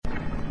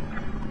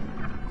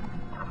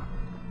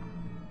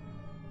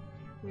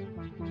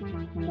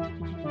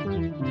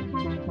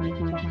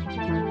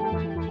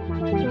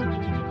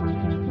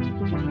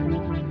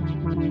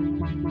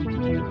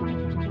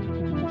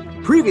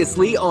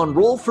Previously on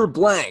Roll for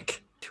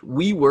Blank,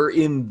 we were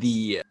in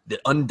the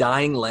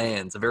Undying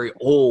Lands, a very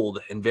old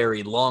and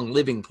very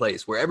long-living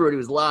place where everybody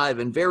was live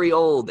and very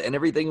old, and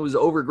everything was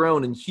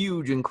overgrown and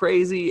huge and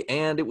crazy,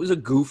 and it was a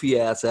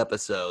goofy-ass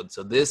episode,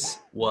 so this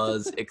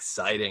was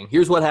exciting.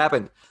 Here's what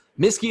happened.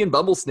 Misky and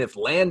Bumblesniff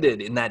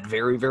landed in that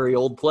very, very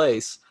old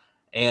place,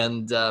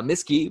 and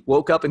Misky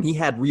woke up and he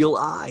had real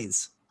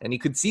eyes. And he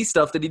could see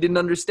stuff that he didn't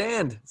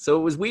understand. So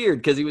it was weird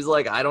because he was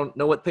like, I don't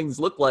know what things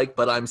look like,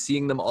 but I'm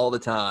seeing them all the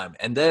time.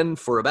 And then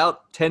for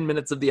about 10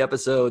 minutes of the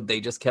episode,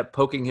 they just kept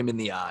poking him in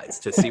the eyes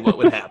to see what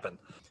would happen.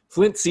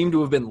 Flint seemed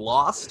to have been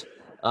lost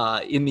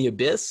in the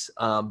abyss,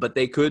 but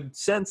they could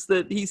sense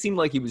that he seemed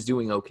like he was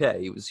doing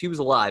okay. He was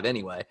alive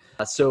anyway.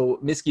 So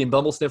Misky and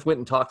Bumblesniff went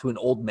and talked to an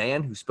old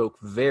man who spoke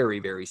very,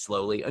 very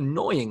slowly,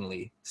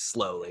 annoyingly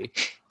slowly,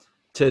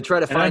 to try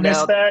to find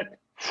out. That?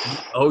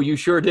 Oh, you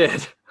sure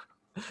did.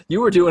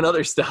 You were doing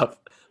other stuff.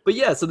 But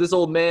yeah, so this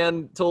old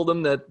man told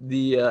them that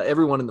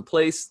everyone in the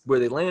place where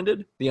they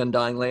landed, the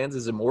Undying Lands,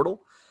 is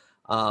immortal,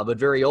 but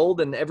very old,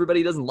 and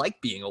everybody doesn't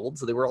like being old,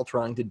 so they were all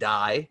trying to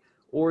die,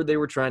 or they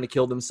were trying to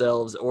kill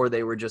themselves, or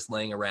they were just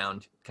laying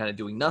around kind of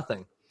doing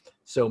nothing.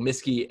 So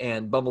Misky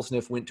and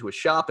Bumblesniff went to a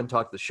shop and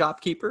talked to the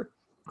shopkeeper,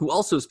 who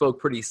also spoke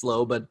pretty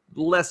slow, but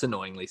less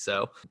annoyingly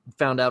so.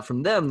 Found out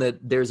from them that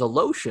there's a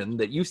lotion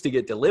that used to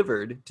get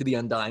delivered to the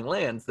Undying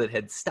Lands that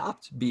had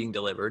stopped being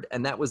delivered,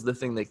 and that was the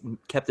thing that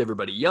kept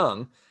everybody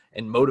young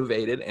and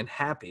motivated and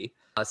happy.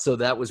 So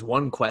that was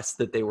one quest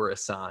that they were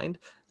assigned.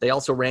 They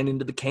also ran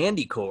into the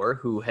Candy Corps,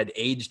 who had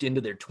aged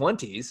into their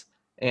 20s,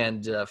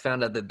 and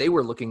found out that they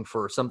were looking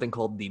for something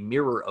called the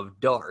Mirror of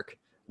Dark,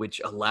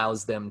 which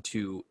allows them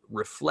to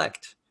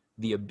reflect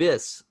the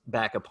abyss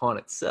back upon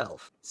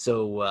itself.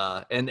 So,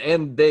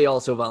 and they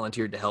also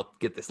volunteered to help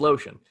get this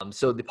lotion.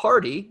 So the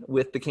party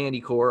with the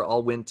Candy Corps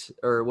all went,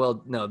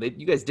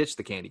 you guys ditched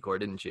the Candy Corps,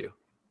 didn't you?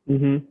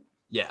 Mm-hmm.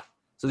 Yeah.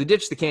 So they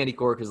ditched the Candy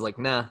Corps because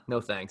nah, no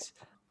thanks.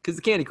 Because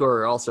the Candy Corps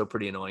are also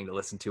pretty annoying to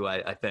listen to,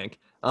 I think.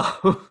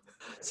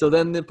 So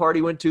then the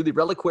party went to the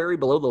reliquary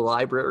below the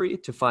library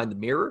to find the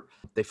mirror.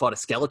 They fought a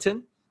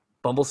skeleton.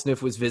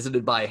 Bumblesniff was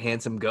visited by a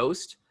handsome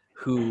ghost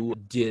who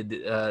did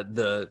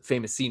the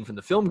famous scene from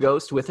the film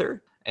Ghost with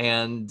her.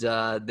 And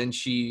then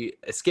she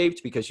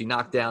escaped because she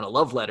knocked down a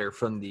love letter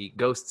from the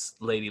ghost's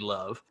lady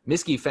love.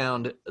 Misky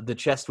found the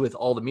chest with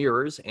all the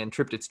mirrors and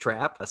tripped its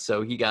trap,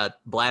 so he got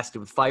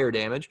blasted with fire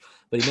damage.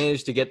 But he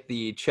managed to get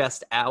the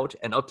chest out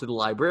and up to the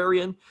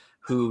librarian,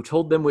 who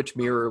told them which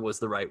mirror was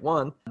the right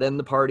one. Then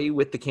the party,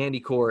 with the Candy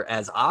Corps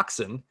as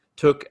oxen,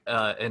 took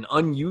an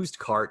unused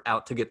cart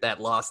out to get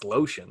that lost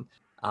lotion.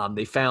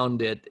 They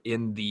found it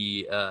in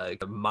the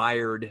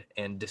mired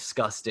and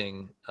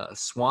disgusting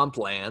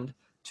swampland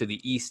to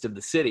the east of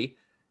the city,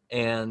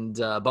 and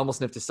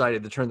Bumblesniff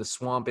decided to turn the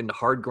swamp into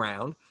hard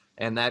ground,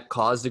 and that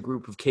caused a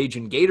group of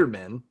Cajun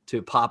Gatormen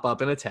to pop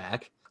up and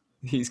attack.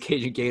 These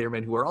Cajun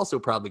Gatormen, who are also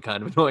probably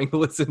kind of annoying to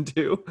listen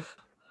to,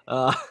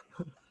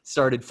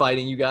 started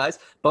fighting you guys.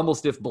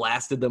 Bumblesniff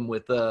blasted them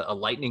with a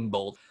lightning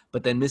bolt,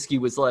 but then Misky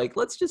was like,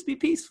 let's just be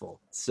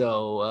peaceful.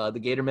 So the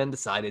Gatormen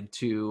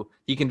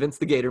he convinced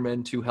the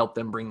Gatormen to help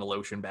them bring the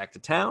lotion back to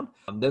town.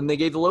 Then they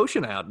gave the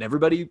lotion out, and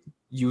everybody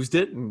used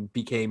it and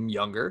became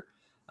younger.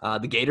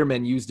 The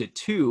Gatormen used it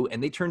too,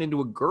 and they turned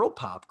into a girl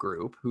pop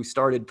group who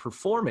started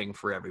performing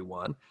for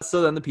everyone.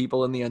 So then the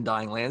people in the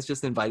Undying Lands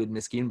just invited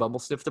Misky and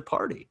Bumblesniff to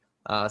party.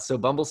 So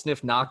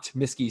Bumblesniff knocked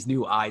Misky's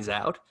new eyes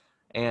out,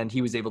 and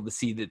he was able to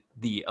see that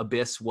the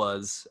abyss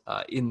was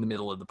in the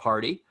middle of the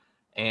party.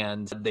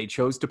 And they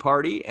chose to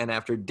party, and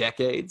after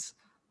decades,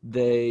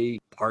 they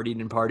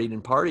partied and partied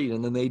and partied,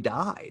 and then they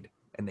died.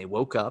 And they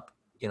woke up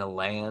in a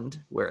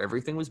land where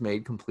everything was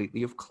made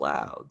completely of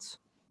clouds.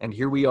 And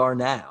here we are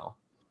now.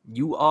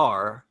 You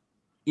are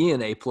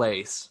in a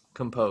place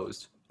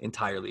composed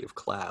entirely of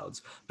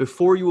clouds.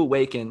 Before you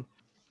awaken,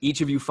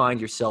 each of you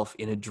find yourself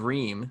in a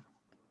dream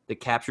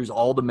that captures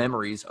all the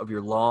memories of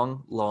your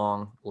long,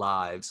 long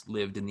lives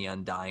lived in the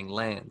Undying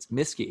Lands.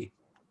 Misky,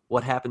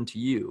 what happened to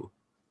you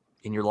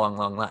in your long,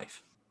 long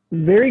life?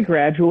 Very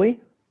gradually,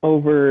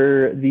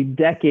 over the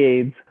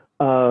decades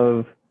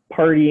of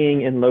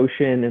partying and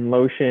lotion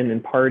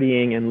and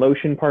partying and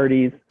lotion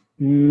parties,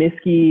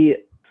 Misky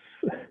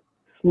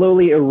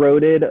slowly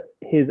eroded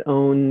his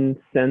own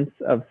sense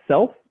of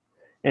self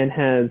and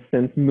has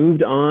since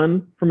moved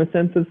on from a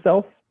sense of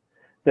self,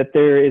 that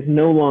there is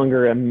no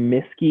longer a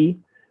Misky,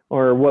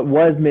 or what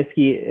was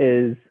Misky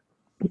is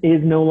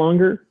no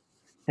longer.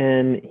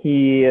 And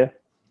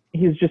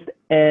he's just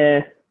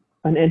an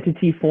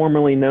entity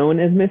formerly known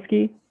as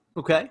Misky.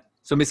 Okay.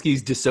 So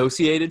Misky's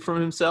dissociated from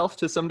himself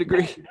to some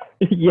degree?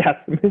 Yes,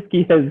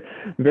 Misky has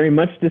very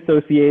much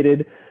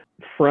dissociated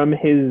from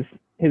his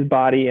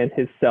body and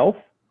his self,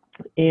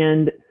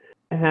 and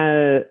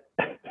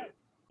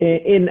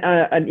in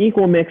an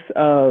equal mix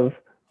of,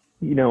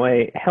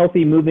 a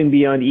healthy moving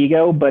beyond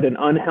ego, but an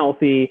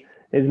unhealthy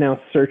is now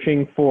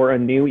searching for a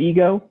new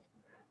ego.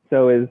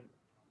 So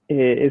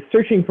is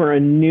searching for a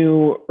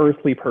new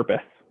earthly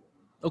purpose.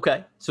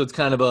 Okay, so it's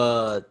kind of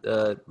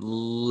a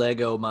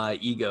Lego my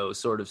ego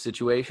sort of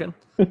situation.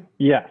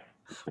 Yes.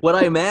 What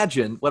I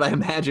imagine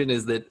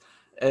is that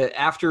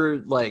after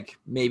like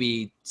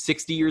maybe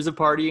 60 years of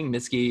partying,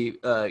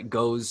 Miski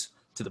goes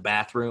to the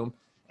bathroom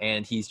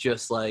and he's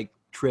just like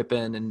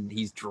tripping and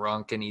he's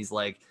drunk and he's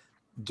like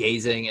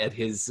gazing at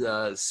his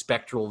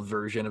spectral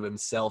version of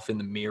himself in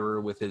the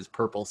mirror with his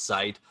purple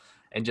sight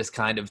and just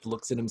kind of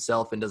looks at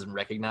himself and doesn't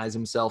recognize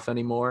himself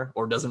anymore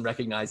or doesn't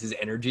recognize his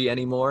energy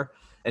anymore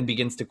and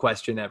begins to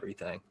question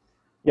everything.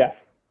 Yes.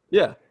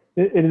 Yeah.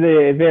 It is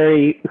a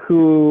very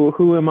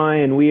who am I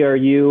and we are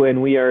you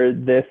and we are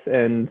this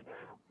and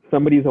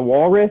somebody's a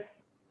walrus.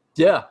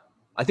 Yeah.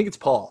 I think it's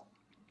Paul.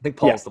 I think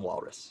Paul's the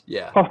walrus.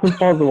 Yeah.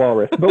 Paul's the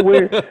walrus. But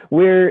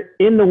we're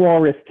in the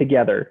walrus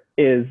together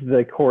is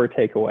the core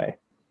takeaway.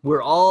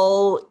 We're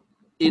all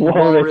in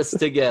walrus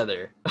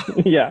together.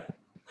 Yeah.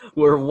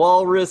 We're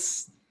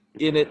walrus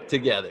in it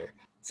together.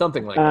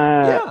 Something like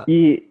that.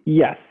 Yeah.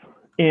 Yes.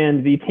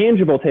 And the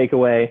tangible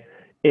takeaway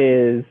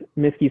is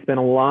Miski spent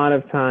a lot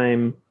of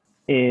time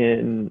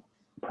in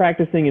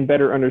practicing and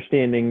better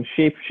understanding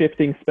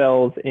shape-shifting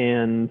spells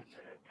and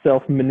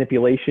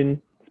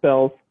self-manipulation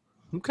spells.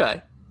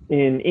 Okay.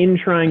 In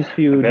trying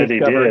to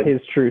discover his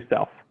true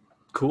self.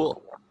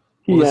 Cool.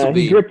 Well,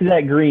 he gripped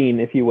that green,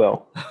 if you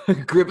will.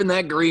 Gripping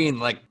that green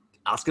like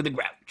Oscar the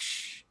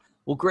Grouch.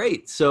 Well,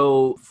 great.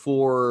 So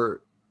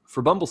for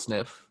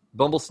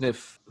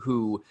Bumblesniff,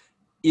 who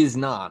is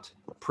not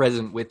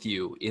present with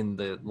you in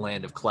the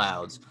land of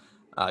clouds,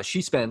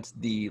 she spent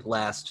the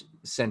last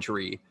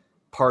century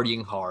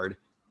partying hard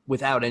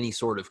without any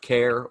sort of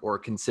care or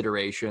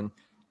consideration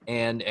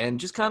and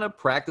just kind of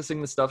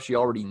practicing the stuff she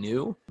already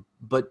knew.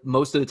 But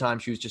most of the time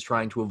she was just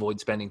trying to avoid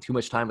spending too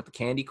much time with the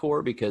Candy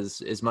Corps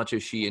because as much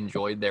as she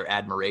enjoyed their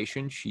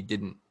admiration, she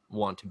didn't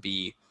want to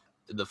be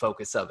the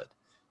focus of it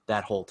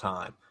that whole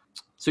time.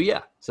 So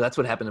that's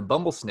what happened to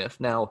Bumblesniff.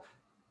 Now,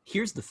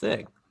 here's the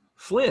thing.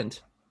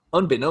 Flint,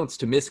 unbeknownst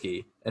to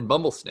Miski and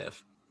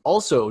Bumblesniff,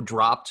 also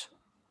dropped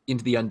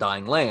into the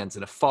Undying Lands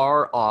in a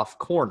far-off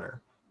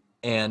corner.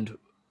 And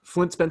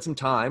Flint spent some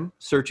time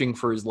searching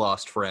for his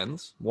lost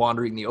friends,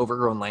 wandering the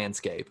overgrown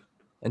landscape,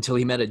 until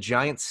he met a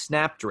giant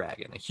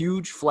snapdragon, a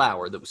huge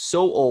flower that was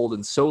so old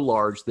and so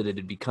large that it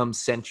had become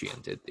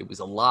sentient. It was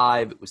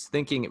alive, it was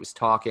thinking, it was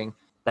talking.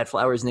 That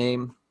flower's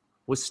name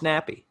was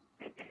Snappy.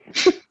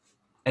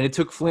 And it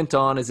took Flint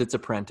on as its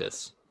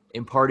apprentice,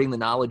 imparting the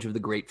knowledge of the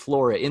great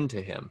flora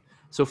into him.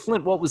 So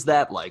Flint, what was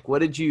that like? What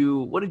did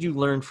you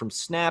learn from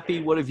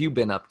Snappy? What have you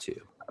been up to?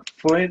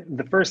 Flint,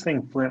 the first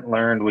thing Flint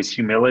learned was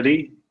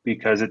humility,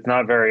 because it's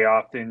not very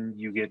often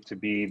you get to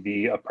be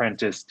the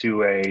apprentice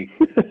to a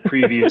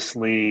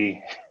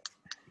previously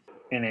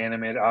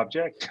inanimate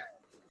object.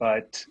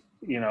 But,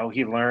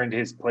 he learned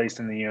his place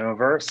in the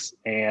universe.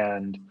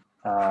 And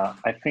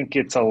I think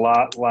it's a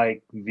lot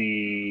like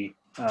he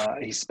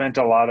spent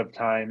a lot of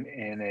time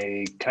in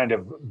a kind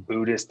of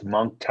Buddhist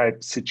monk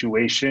type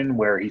situation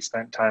where he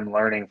spent time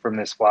learning from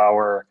this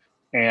flower.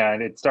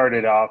 And it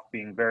started off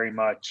being very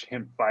much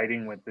him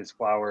fighting with this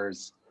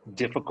flower's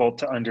difficult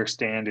to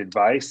understand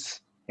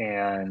advice.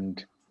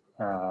 And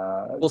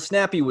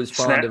Snappy was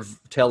fond of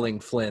telling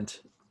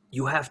Flint,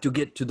 you have to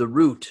get to the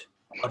root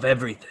of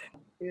everything.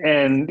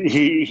 And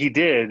he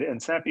did.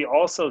 And Snappy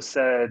also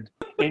said,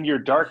 in your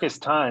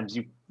darkest times,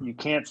 you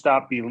can't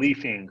stop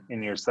believing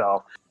in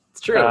yourself. It's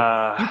true.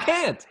 You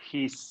can't.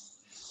 He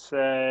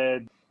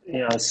said,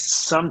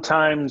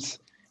 sometimes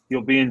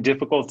you'll be in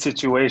difficult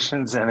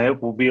situations and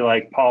it will be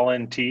like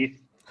pollen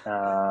teeth.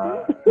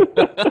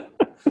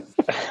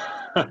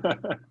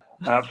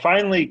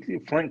 Finally,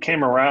 Flint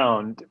came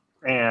around,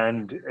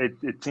 and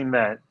it seemed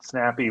that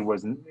Snappy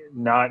was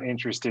not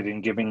interested in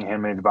giving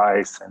him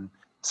advice. And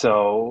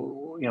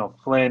so,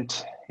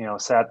 Flint,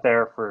 sat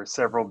there for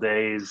several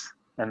days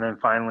and then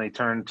finally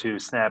turned to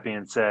Snappy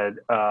and said,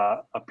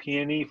 a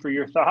peony for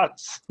your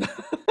thoughts,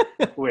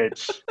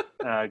 which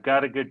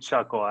got a good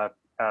chuckle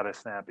out of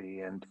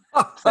Snappy. And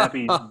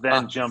Snappy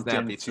then jumped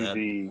into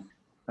the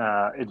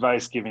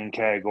advice-giving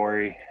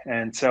category.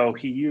 And so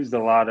he used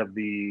a lot of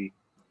the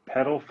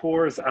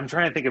pedal-fours. I'm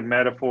trying to think of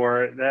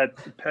metaphorals.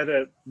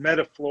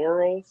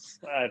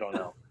 I don't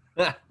know.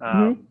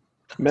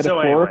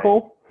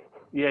 Metaphorical?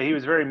 So anyway, he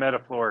was very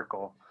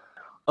metaphorical.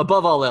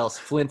 Above all else,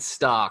 Flint's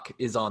stock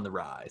is on the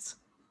rise.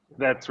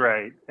 That's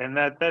right. And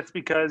that's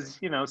because,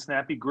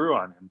 Snappy grew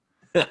on him.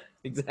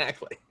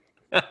 Exactly.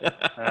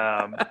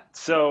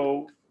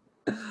 So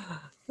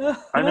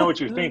I know what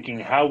you're thinking.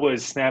 How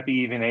was Snappy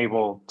even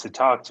able to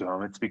talk to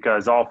him? It's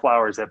because all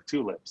flowers have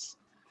two lips.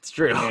 It's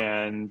true.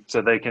 And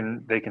so they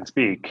can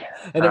speak.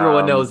 And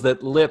everyone knows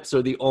that lips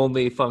are the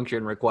only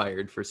function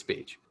required for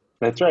speech.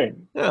 That's right.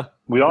 Yeah.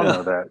 We all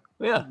know that.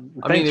 Yeah.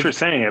 Thanks for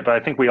saying it, but I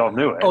think we all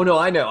knew it. Oh no,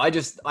 I know.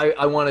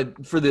 I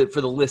wanted for the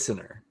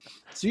listener.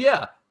 So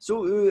yeah.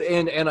 So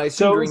and I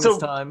assume during this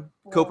time,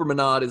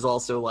 Copermanod is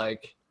also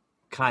like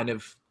kind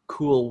of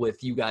cool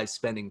with you guys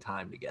spending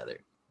time together.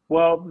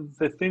 Well,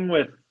 the thing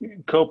with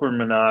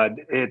Copermanod,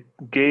 it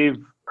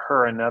gave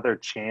her another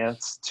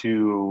chance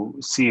to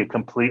see a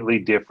completely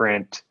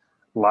different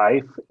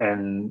life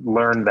and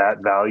learn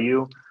that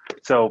value.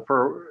 So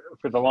for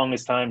the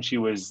longest time, she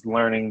was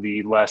learning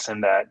the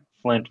lesson that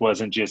Flint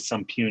wasn't just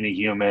some puny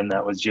human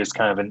that was just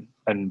kind of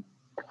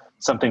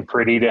something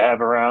pretty to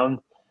have around.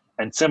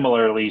 And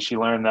similarly, she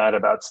learned that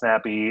about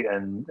Snappy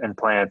and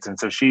plants. And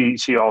so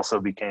she also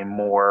became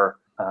more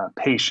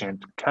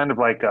patient, kind of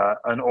like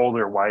an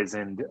older,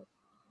 wizened,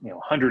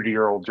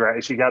 100-year-old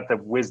dragon. She got the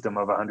wisdom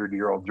of a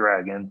 100-year-old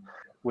dragon,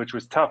 which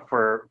was tough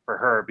for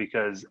her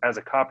because as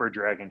a copper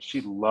dragon,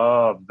 she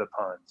loved the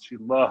puns. She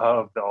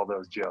loved all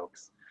those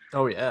jokes.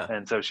 Oh yeah.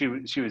 And so she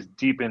was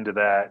deep into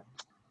that.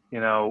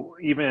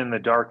 Even in the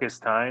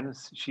darkest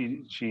times,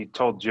 she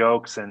told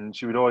jokes, and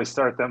she would always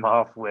start them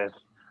off with,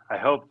 "I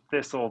hope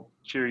this will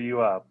cheer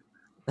you up,"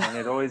 and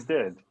it always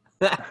did.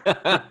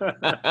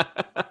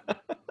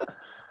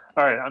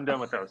 All right, I'm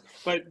done with those.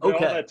 But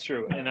Okay. all that's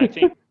true. And I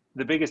think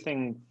the biggest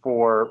thing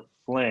for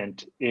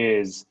Flint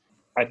is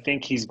I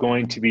think he's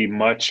going to be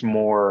much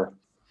more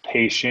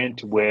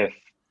patient with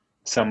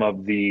some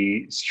of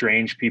the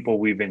strange people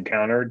we've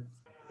encountered.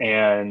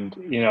 And,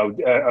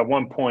 at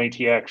one point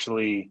he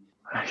actually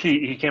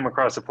he came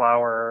across a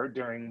flower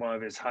during one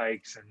of his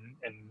hikes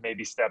and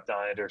maybe stepped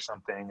on it or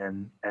something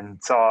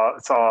and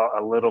saw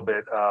a little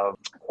bit of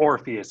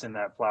Orpheus in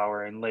that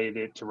flower and laid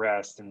it to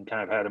rest and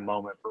kind of had a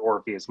moment for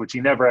Orpheus, which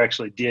he never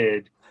actually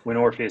did when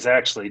Orpheus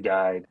actually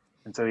died.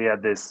 And so he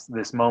had this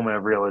moment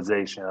of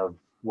realization of,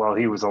 well,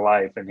 he was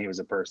alive and he was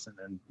a person.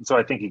 And so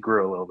I think he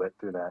grew a little bit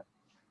through that.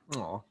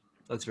 Oh,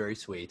 that's very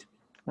sweet.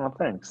 Well,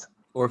 thanks.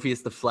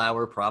 Orpheus the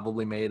flower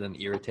probably made an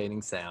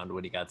irritating sound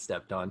when he got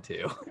stepped on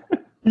too.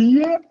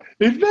 Yeah,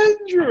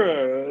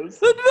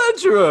 adventurous.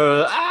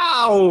 Adventurer!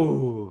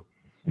 Ow!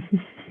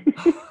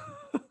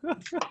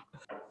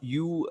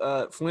 You,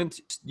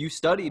 Flint, you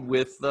studied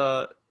with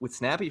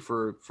Snappy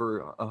for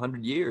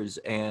 100 years,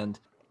 and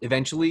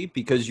eventually,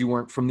 because you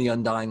weren't from the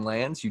Undying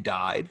Lands, you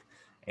died,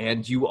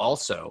 and you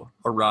also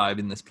arrive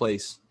in this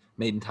place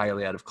made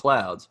entirely out of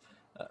clouds.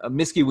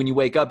 Misky, when you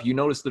wake up, you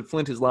notice that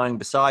Flint is lying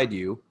beside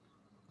you,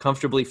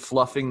 comfortably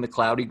fluffing the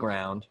cloudy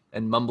ground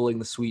and mumbling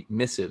the sweet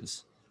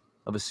missives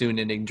of a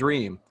soon-ending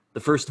dream.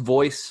 The first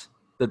voice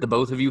that the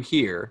both of you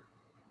hear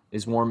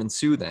is warm and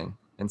soothing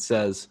and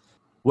says,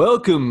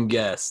 "Welcome,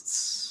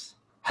 guests.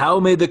 How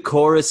may the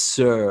chorus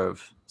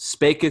serve?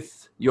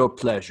 Spaketh your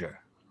pleasure."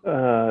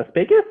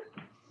 Spaketh?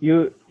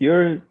 You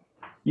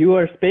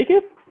are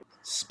Spaketh?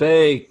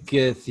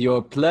 Spaketh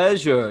your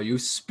pleasure. You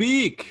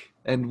speak,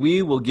 and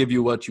we will give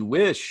you what you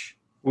wish.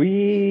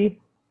 We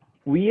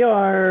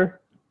are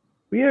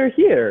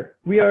here.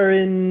 We are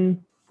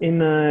in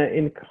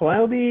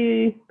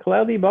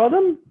cloudy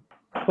bottom.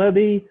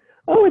 Cloudy.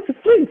 Oh, it's a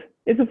Flint.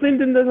 It's a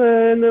Flint and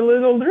the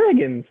little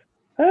dragons.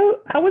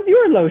 How was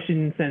your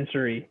lotion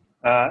century?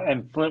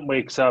 And Flint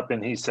wakes up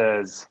and he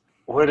says,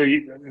 "What are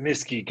you,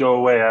 Misky? Go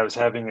away. I was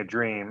having a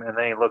dream." And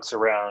then he looks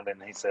around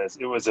and he says,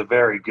 "It was a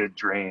very good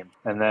dream."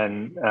 And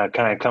then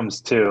kind of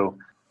comes to.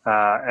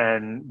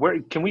 And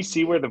can we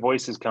see where the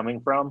voice is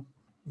coming from?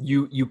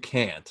 You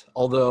can't.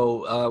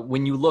 Although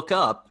when you look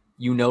up,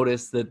 you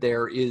notice that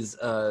there is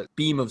a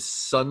beam of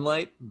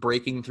sunlight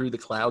breaking through the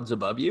clouds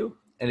above you,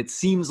 and it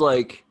seems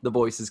like the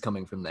voice is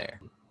coming from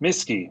there.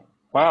 Misky,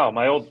 wow,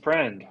 my old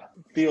friend.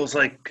 Feels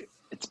like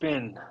it's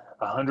been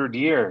 100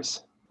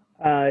 years.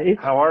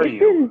 How are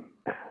you?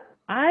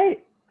 I'm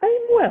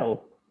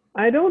well.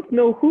 I don't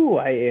know who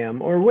I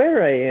am or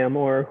where I am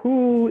or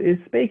who is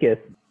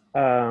Spaketh.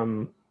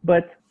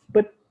 But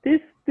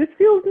this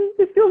feels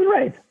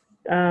right.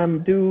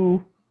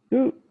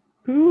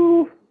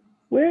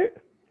 Where?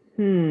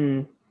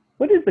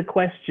 What is the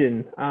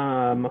question?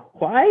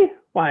 Why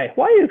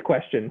is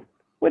question?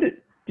 Do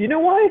you know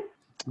why?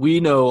 We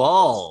know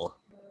all.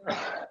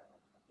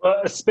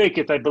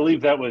 Spaketh, I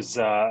believe that was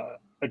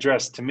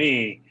addressed to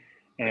me.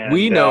 And,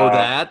 we know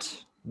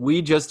that.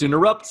 We just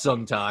interrupt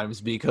sometimes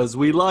because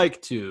we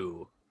like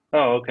to.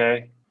 Oh,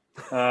 okay.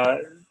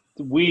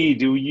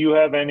 Do you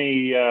have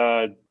any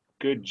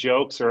good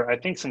jokes or I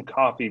think some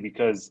coffee,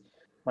 because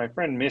my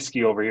friend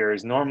Misky over here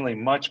is normally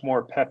much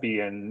more peppy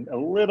and a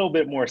little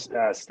bit more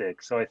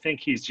spastic. So I think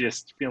he's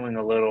just feeling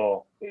a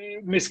little.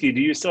 Misky, do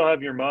you still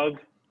have your mug?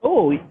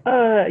 Oh,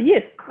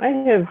 yes, I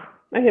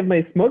have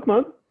my smoke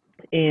mug,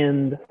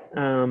 and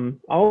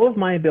all of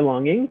my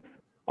belongings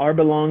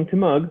belong to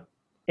Mug,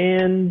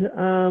 and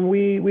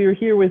we are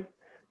here with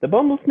the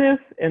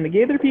Bumblesmith and the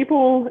Gaither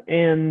people,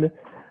 and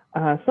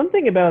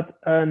something about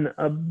an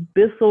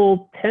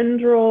abyssal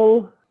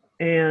tendril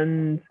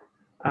and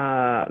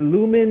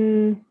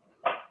Lumineer.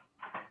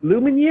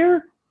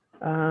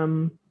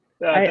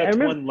 That's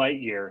one light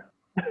year.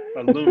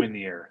 A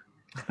Lumineer.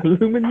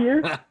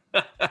 Lumineer.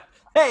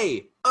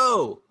 Hey,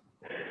 oh.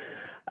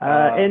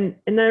 And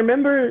I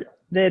remember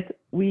that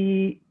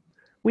we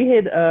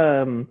had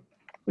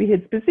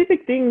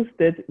specific things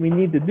that we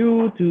need to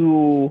do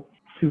to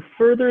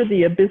further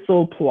the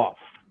abyssal plot.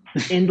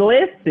 And the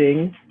last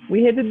thing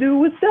we had to do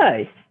was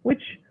die,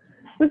 which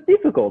was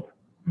difficult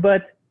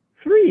but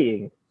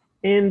freeing.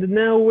 And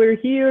now we're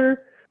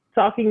here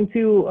talking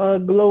to a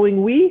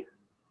glowing we?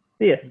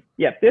 Yes.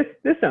 Yep.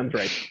 This sounds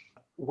right.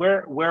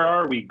 Where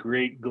are we,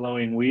 great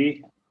glowing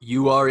we?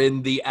 You are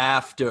in the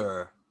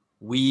after.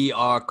 We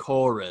are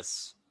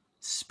chorus.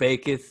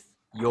 Spaketh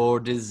your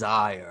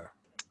desire.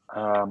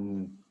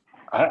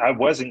 I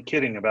wasn't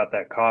kidding about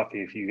that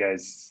coffee. If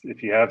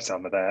you have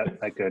some of that,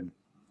 I could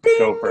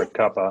go for a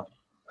cuppa.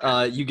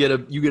 You get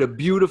a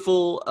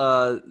beautiful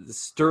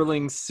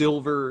sterling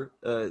silver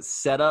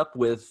setup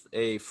with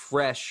a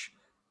fresh,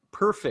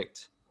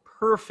 perfect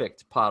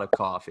pot of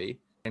coffee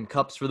and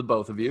cups for the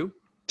both of you.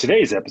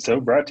 Today's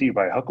episode brought to you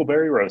by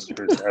Huckleberry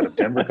Roasters out of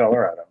Denver,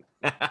 Colorado.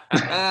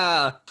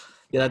 Yeah,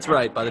 that's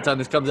right. By the time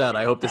this comes out,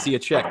 I hope to see a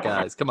check,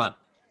 guys. Come on.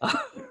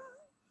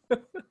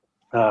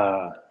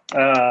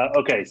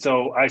 Okay,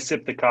 so I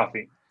sipped the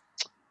coffee.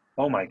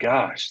 Oh my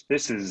gosh,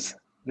 this is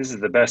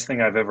the best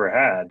thing I've ever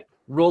had.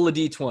 Roll a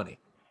d20.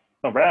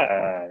 All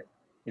right.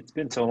 It's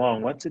been so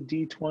long. What's a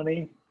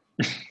D20?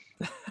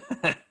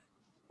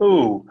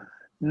 Ooh,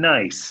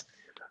 nice.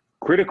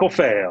 Critical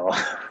fail.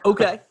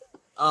 Okay.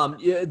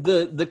 Yeah,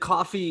 the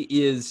coffee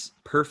is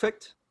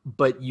perfect,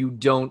 but you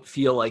don't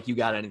feel like you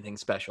got anything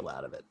special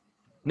out of it.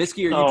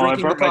 Misky, are you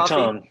drinking the coffee?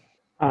 My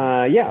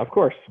tongue. Yeah, of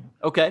course.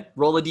 Okay.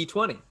 Roll a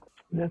d20.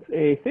 That's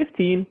a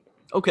 15.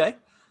 Okay.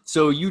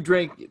 So you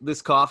drank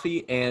this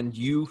coffee and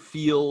you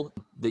feel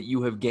that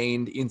you have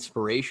gained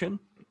inspiration.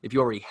 If you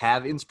already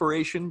have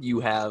inspiration, you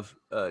have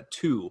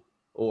 2,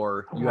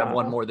 or you have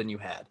 1 more than you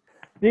had.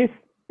 This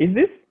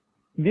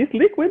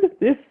liquid.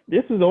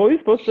 This was always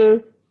supposed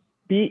to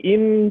be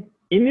in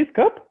this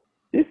cup.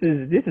 This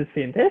is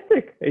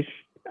fantastic.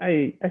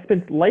 I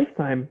spent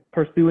lifetime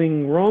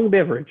pursuing wrong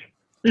beverage.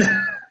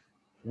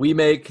 We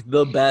make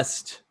the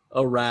best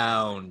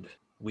around.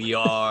 We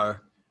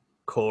are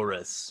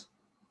chorus.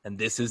 And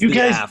this is You the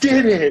guys after.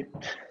 did it.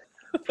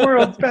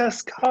 World's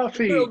best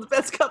coffee. World's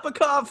best cup of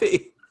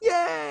coffee.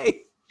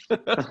 Yay!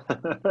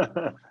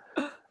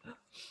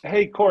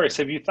 Hey, Chorus,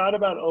 have you thought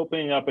about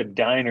opening up a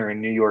diner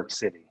in New York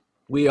City?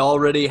 We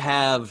already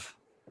have.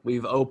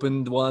 We've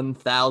opened one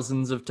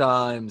thousands of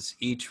times.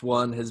 Each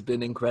one has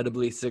been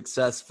incredibly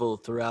successful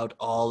throughout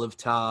all of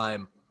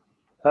time.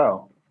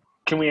 Oh,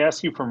 can we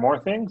ask you for more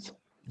things?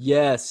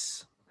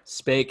 Yes,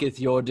 spaketh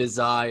your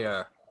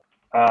desire.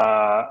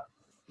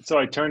 So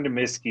I turned to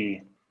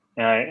Misky,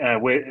 and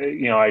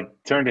I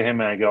turned to him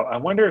and I go, I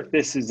wonder if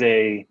this is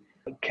a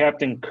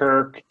Captain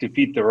Kirk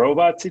defeat the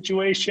robot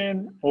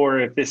situation, or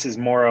if this is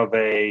more of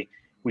a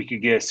we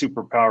could get a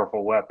super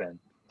powerful weapon.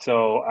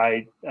 So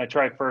I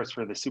tried first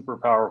for the super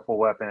powerful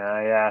weapon, and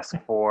I asked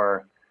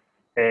for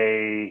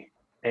a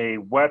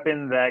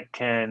weapon that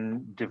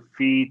can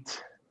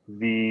defeat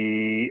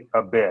the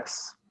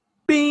abyss.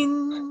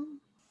 Bing!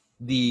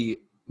 The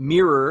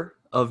mirror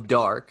of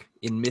dark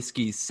in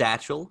Misky's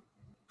satchel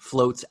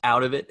floats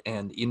out of it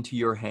and into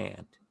your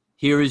hand.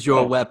 Here is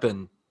your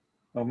weapon.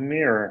 A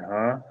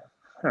mirror,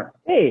 huh?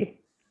 Hey,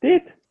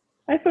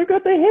 I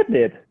forgot I had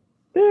that.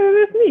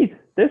 That's neat.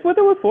 That's what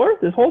it was for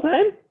this whole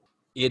time?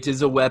 It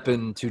is a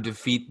weapon to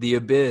defeat the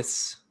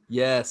abyss.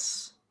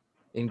 Yes.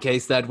 In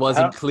case that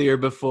wasn't clear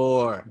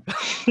before.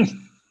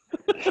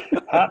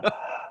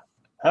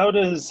 How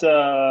does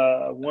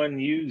one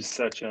use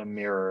such a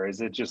mirror?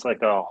 Is it just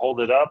like a hold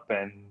it up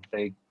and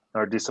they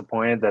are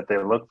disappointed that they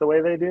look the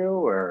way they do,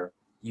 or?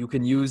 You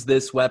can use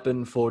this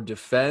weapon for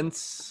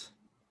defense.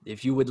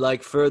 If you would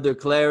like further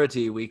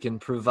clarity, we can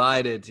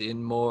provide it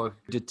in more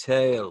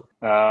detail.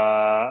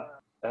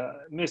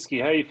 Misky,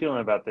 how are you feeling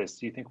about this?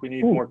 Do you think we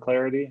need more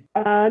clarity?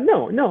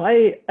 No.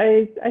 I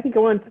think I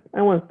want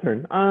to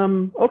turn.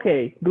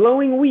 Okay,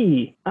 glowing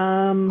we.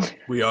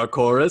 We are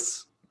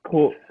chorus.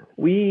 Cool.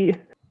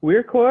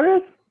 We're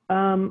chorus.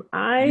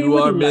 I. You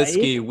would are like,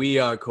 Misky. We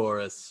are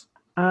chorus.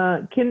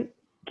 Can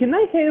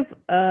I have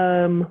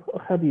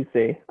how do you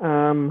say?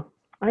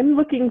 I'm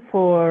looking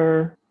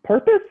for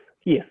purpose.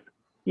 Yes.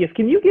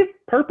 Can you give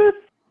purpose?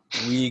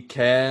 We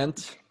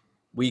can't.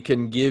 We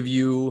can give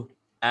you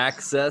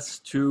access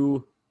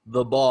to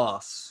the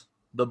boss.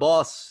 The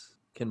boss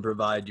can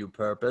provide you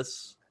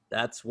purpose.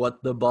 That's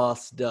what the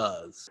boss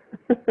does.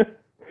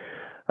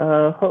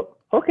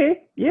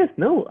 Okay. Yes.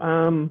 No.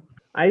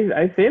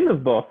 I fan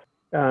of boss.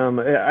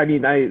 I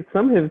mean,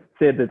 some have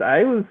said that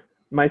I was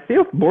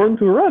myself born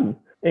to run,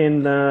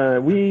 and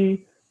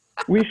we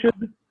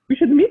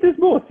should meet this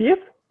boss. Yes.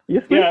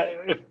 Yeah.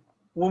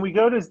 When we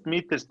go to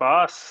meet this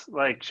boss,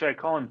 like, should I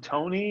call him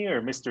Tony or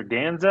Mr.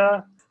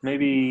 Danza?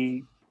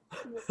 Maybe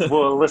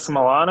will Alyssa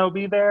Milano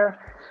be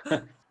there?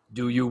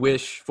 Do you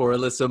wish for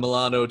Alyssa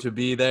Milano to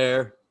be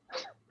there?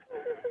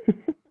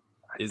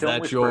 Is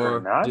that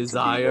your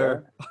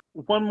desire?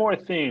 One more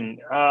thing.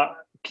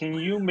 Can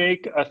you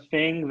make a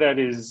thing that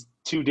is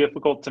too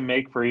difficult to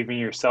make for even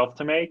yourself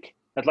to make?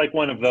 I'd like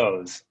one of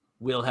those.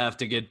 We'll have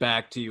to get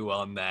back to you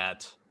on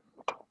that.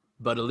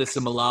 But Alyssa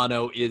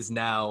Milano is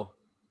now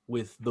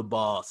with the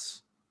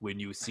boss when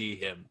you see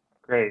him.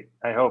 Great.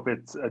 I hope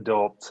it's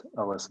adult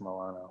Alyssa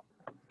Milano.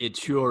 It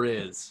sure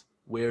is.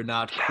 We're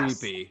not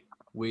creepy.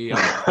 We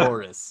are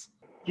chorus.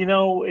 You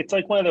know, it's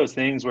like one of those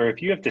things where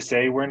if you have to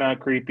say we're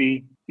not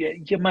creepy, Yeah,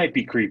 you might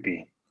be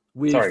creepy.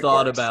 We've Sorry,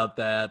 thought Boris. about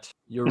that.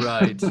 You're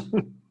right.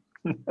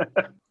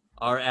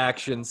 Our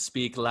actions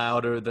speak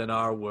louder than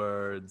our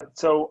words.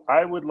 So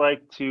I would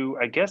like to,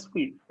 I guess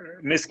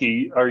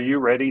Miski, are you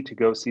ready to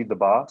go see the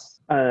boss?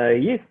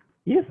 Yes,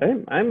 yes,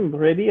 I'm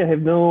ready. I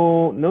have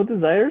no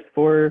desires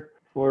for.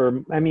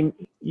 I mean,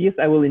 yes,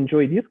 I will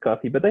enjoy this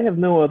coffee, but I have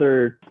no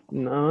other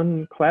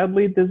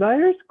non-cloudly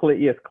desires.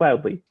 Yes,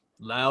 cloudly,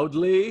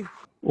 Loudly?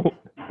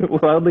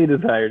 cloudly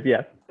desires.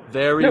 Yes.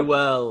 Very No.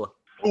 well.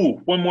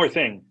 Ooh, one more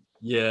thing.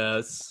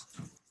 Yes.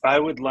 I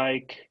would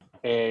like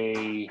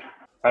to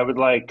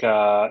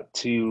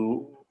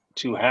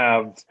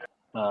have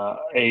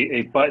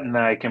a button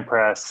that I can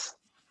press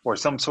or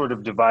some sort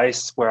of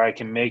device where I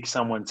can make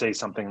someone say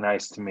something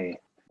nice to me.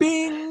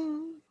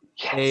 Bing!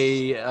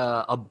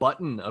 Yes. A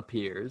button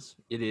appears.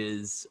 It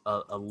is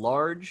a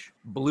large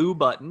blue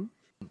button.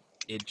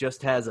 It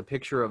just has a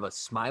picture of a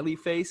smiley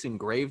face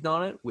engraved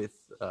on it with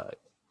a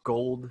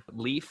gold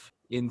leaf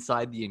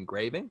inside the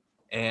engraving.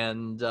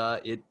 And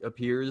it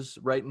appears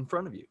right in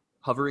front of you,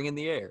 hovering in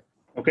the air.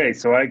 Okay,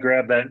 so I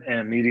grab that and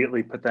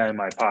immediately put that in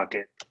my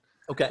pocket.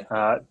 Okay.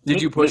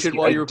 Did you push it Miski,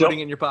 while you were putting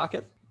it in your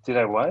pocket? Did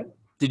I what?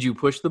 Did you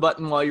push the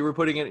button while you were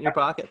putting it in your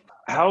pocket?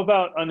 How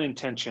about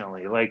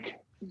unintentionally? Like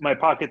my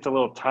pocket's a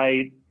little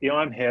tight. You know,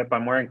 I'm hip.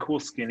 I'm wearing cool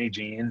skinny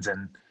jeans,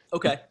 and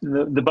Okay.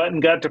 the button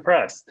got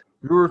depressed.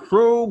 You're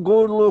so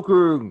good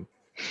looking.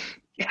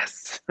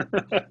 Yes.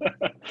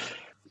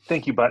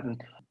 Thank you, button.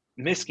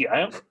 Miski,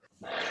 I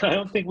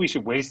don't think we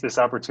should waste this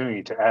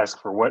opportunity to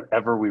ask for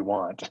whatever we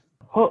want.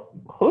 Oh,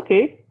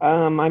 okay.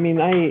 I mean,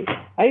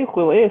 I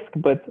will ask,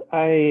 but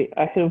I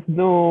have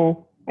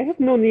no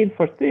need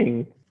for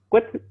things.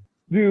 What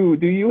do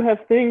you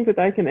have things that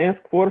I can ask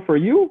for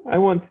you? I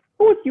want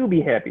you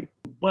be happy.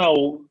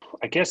 Well,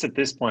 I guess at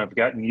this point I've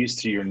gotten used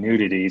to your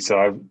nudity,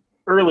 so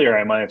earlier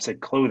I might have said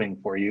clothing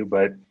for you,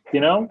 but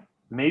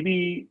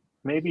maybe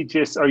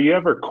just, are you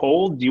ever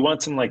cold? Do you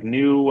want some like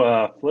new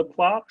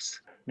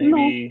flip-flops?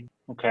 Maybe.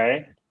 No.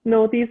 Okay.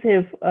 No, these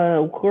have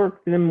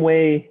worked them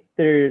way.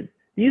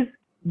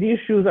 These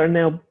shoes are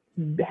now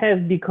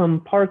have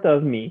become part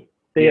of me.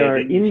 They are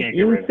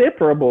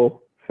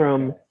inseparable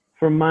from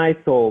my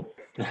soul.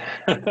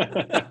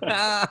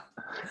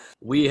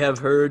 We have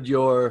heard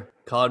your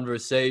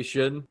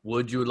conversation.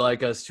 Would you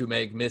like us to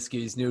make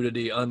Miski's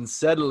nudity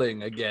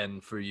unsettling again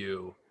for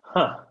you?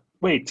 Huh.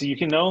 Wait, so you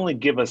can not only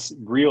give us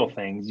real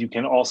things, you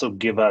can also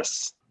give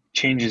us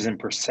changes in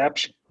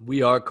perception.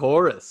 We are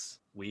Chorus.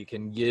 We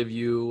can give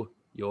you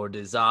your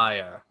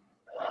desire.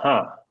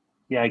 Huh.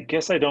 Yeah, I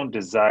guess I don't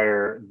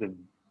desire the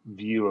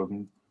view of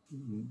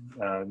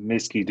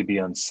Miski to be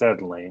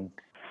unsettling.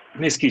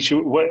 Miski,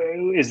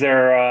 is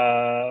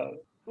there...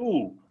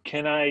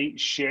 can I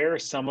share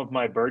some of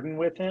my burden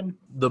with him?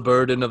 The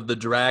burden of the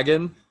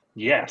dragon?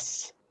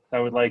 Yes. I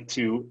would like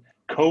to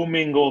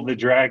commingle the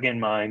dragon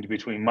mind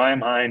between my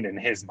mind and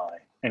his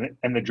mind.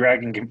 And the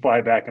dragon can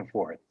fly back and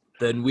forth.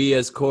 Then we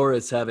as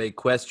Chorus have a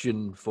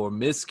question for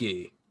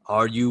Miski.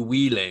 Are you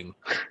wheeling?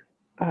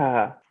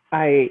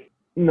 I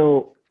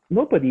know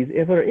nobody's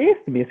ever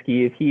asked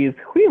Miski if he is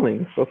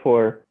wheeling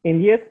before,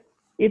 and yet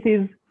it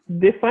is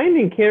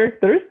defining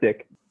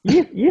characteristic.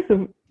 Yes,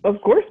 of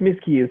course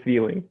Miski is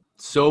wheeling.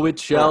 So it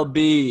shall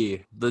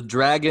be. The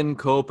dragon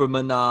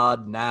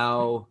Copermanod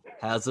now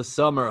has a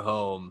summer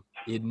home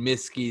in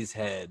Miski's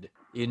head.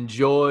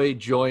 Enjoy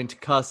joint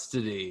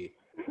custody.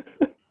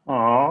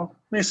 Aw,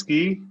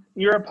 Miski,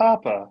 you're a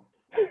papa.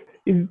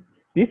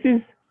 This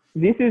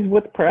is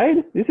what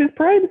pride? This is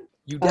pride?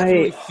 You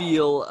definitely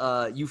feel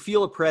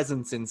a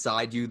presence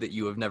inside you that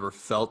you have never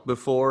felt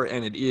before,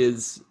 and it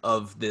is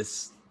of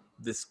this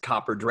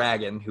copper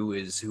dragon who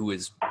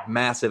is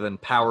massive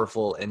and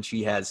powerful, and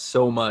she has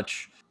so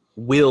much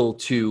will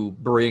to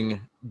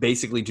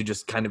basically to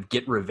just kind of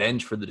get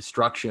revenge for the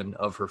destruction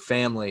of her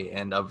family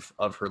and of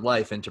her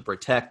life, and to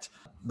protect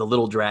the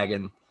little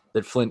dragon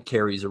that Flint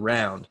carries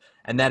around.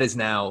 And that is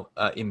now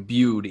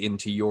imbued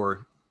into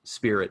your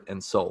spirit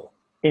and soul.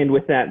 And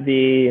with that,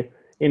 the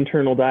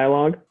internal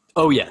dialogue?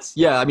 Oh, yes.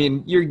 Yeah, I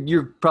mean,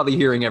 you're probably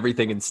hearing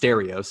everything in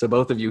stereo, so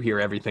both of you hear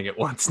everything at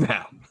once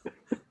now.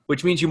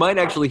 Which means you might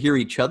actually hear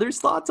each other's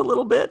thoughts a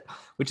little bit,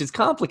 which is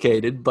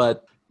complicated,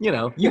 but, you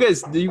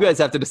guys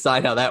have to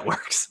decide how that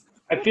works.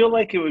 I feel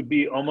like it would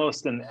be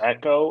almost an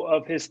echo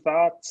of his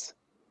thoughts,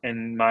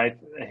 and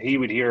he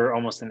would hear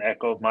almost an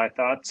echo of my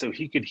thoughts, so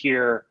he could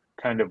hear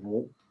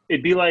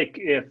it'd be like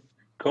if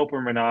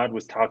Copermanod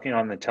was talking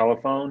on the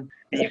telephone,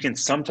 and you can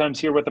sometimes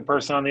hear what the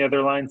person on the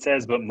other line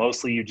says, but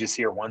mostly you just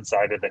hear one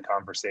side of the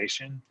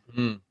conversation.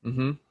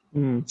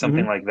 Mm-hmm.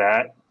 Something like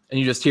that. And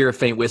you just hear a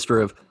faint whisper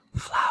of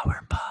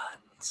flower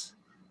buns.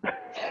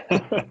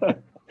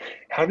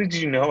 How did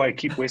you know I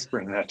keep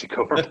whispering that to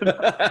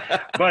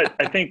Copermanod? But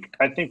I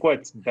think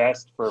what's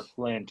best for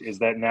Flint is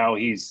that now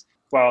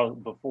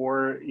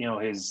before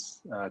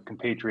his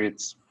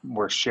compatriots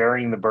were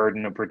sharing the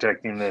burden of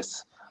protecting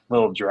this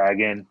little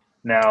dragon,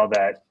 now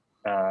that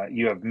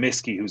you have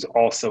Miski, who's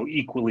also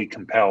equally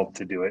compelled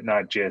to do it,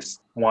 not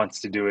just wants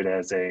to do it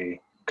as a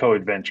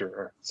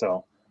co-adventurer.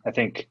 So I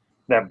think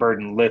that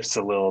burden lifts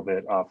a little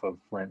bit off of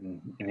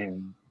Flint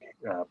and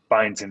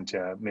binds him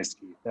to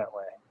Misky that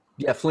way.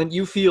 Yeah, Flint,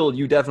 you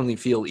definitely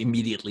feel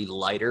immediately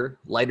lighter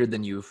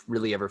than you've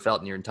really ever felt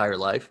in your entire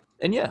life.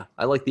 And yeah,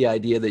 I like the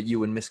idea that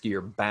you and Misky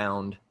are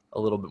bound a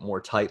little bit more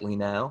tightly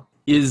now.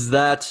 Is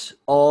that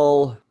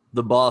all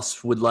the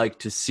boss would like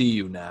to see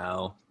you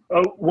now?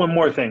 Oh, one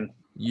more thing.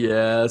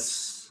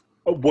 Yes.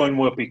 One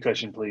whoopee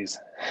cushion, please.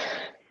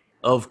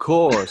 Of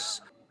course.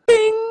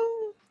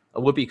 Bing!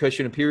 A whoopee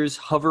cushion appears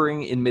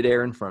hovering in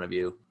midair in front of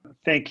you.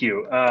 Thank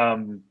you.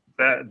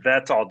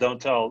 That's all.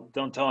 Don't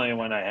tell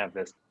anyone I have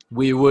this.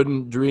 We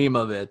wouldn't dream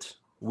of it.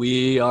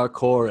 We are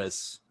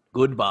Chorus.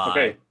 Goodbye.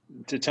 Okay,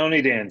 to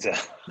Tony Danza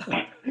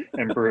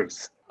and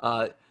Bruce.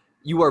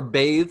 You are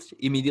bathed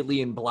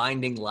immediately in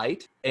blinding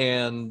light,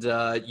 and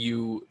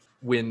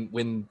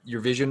when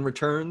your vision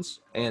returns,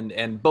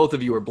 and both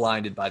of you are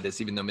blinded by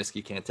this, even though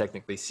Misky can't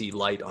technically see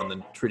light on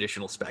the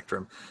traditional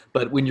spectrum.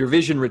 But when your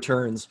vision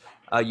returns,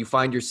 you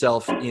find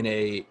yourself in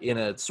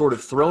a sort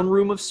of throne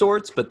room of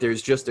sorts, but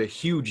there's just a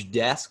huge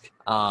desk,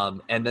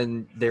 and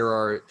then there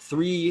are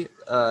three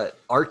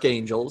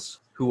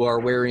archangels who are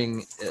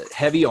wearing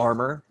heavy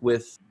armor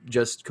with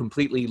just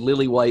completely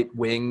lily white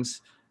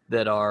wings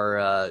that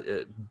are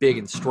big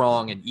and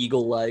strong and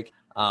eagle-like.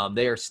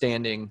 They are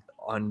standing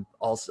on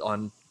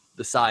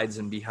the sides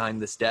and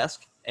behind this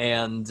desk.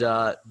 And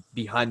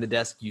behind the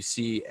desk, you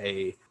see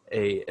a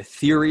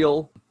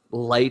ethereal,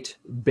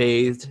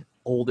 light-bathed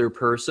older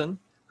person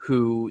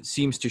who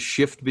seems to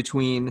shift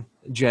between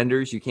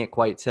genders. You can't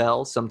quite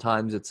tell.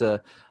 Sometimes it's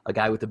a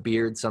guy with a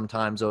beard,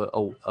 sometimes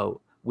a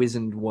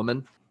wizened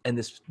woman. And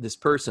this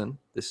person,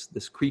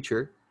 this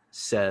creature,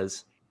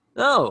 says,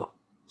 "Oh,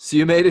 so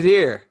you made it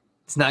here.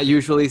 It's not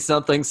usually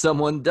something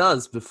someone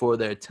does before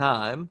their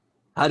time.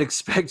 I'd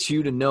expect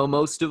you to know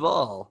most of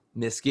all,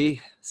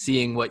 Misky,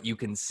 seeing what you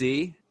can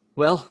see.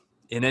 Well,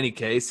 in any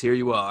case, here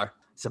you are.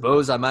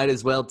 Suppose I might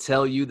as well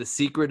tell you the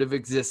secret of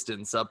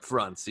existence up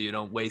front so you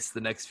don't waste the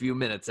next few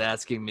minutes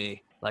asking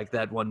me like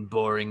that one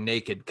boring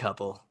naked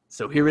couple.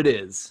 So here it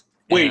is."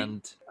 Wait,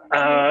 and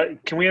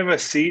can we have a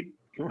seat?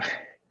 Can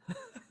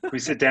we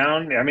sit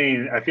down? I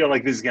mean, I feel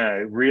like this is going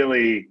to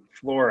really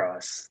floor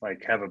us,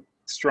 like have a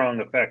strong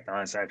effect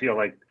on us. I feel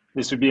like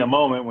this would be a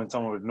moment when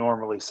someone would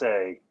normally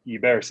say, "You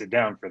better sit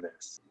down for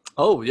this."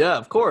 Oh yeah,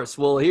 of course.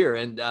 Well, here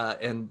and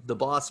the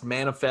boss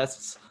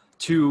manifests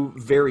two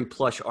very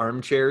plush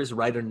armchairs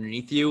right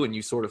underneath you, and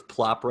you sort of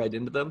plop right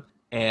into them,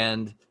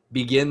 and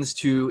begins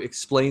to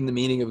explain the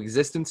meaning of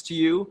existence to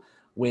you.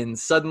 When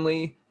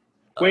suddenly,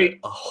 Wait,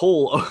 a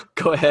whole. Oh,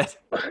 go ahead.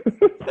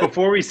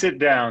 before we sit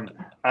down,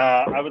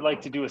 I would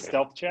like to do a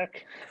stealth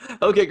check.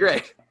 Okay,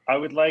 great. I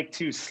would like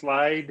to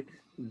slide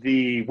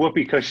the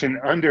whoopee cushion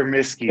under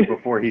Misky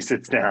before he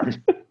sits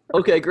down.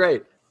 Okay,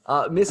 great.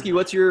 Misky,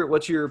 what's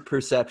your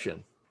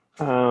perception?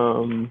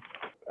 12.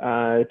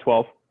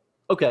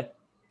 Okay,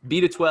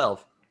 beat a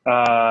 12.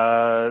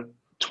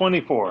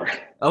 24.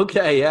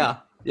 Okay, yeah.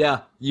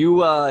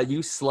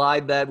 You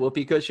slide that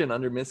whoopee cushion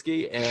under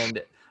Misky,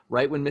 and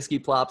right when Misky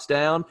plops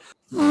down,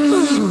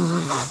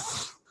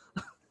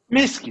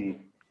 Misky,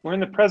 we're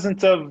in the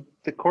presence of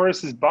the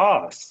chorus's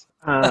boss.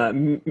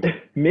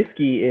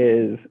 Misky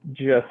is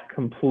just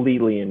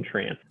completely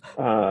entranced.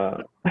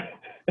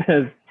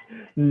 Has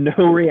no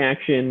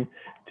reaction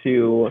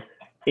to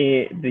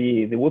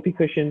the whoopee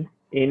cushion,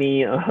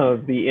 any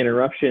of the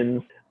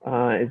interruptions.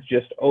 Is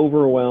just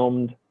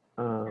overwhelmed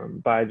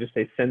by just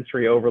a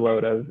sensory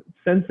overload of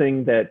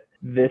sensing that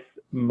this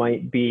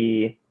might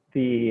be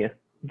the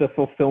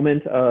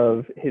fulfillment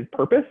of his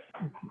purpose,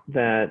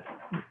 that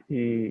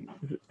he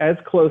as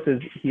close as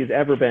he's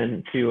ever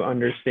been to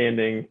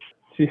understanding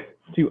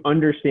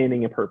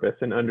a purpose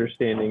and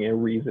understanding a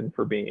reason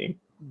for being.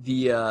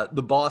 The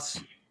boss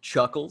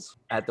chuckles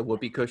at the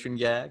whoopee cushion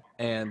gag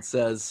and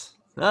says,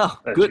 "Oh,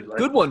 That's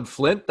good one,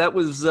 Flint. That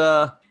was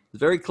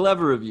very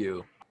clever of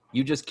you.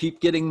 You just keep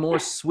getting more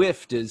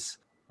swift as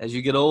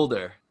you get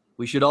older.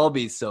 We should all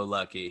be so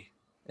lucky.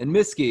 And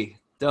Misky,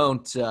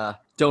 don't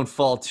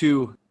fall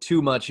too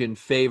much in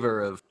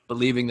favor of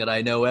believing that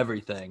I know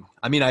everything.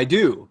 I mean, I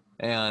do,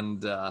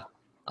 and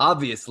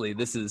obviously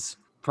this is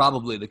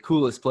probably the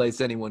coolest place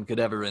anyone could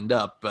ever end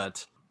up,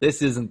 but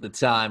this isn't the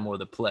time or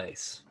the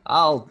place.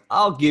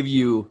 I'll give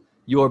you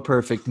your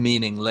perfect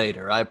meaning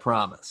later, I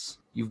promise.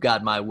 You've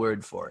got my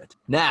word for it.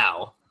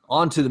 Now,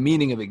 on to the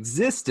meaning of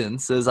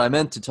existence, as I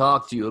meant to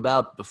talk to you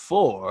about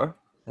before.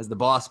 As the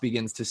boss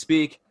begins to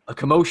speak, a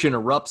commotion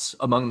erupts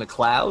among the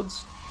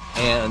clouds,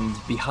 and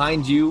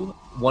behind you,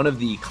 one of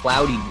the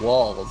cloudy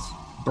walls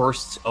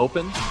bursts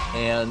open,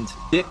 and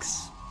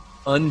 6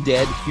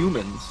 undead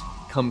humans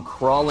come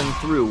crawling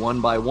through one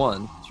by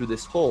one through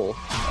this hole.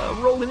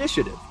 Roll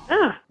initiative.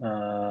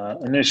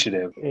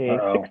 Initiative.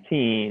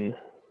 16.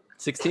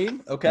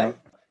 16? Okay.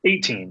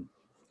 18.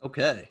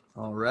 Okay.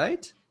 All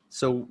right.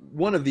 So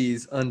one of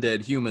these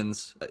undead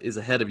humans is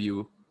ahead of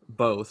you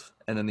both,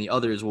 and then the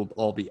others will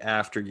all be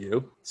after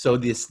you. So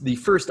the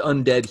first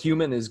undead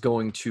human is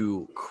going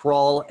to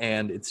crawl,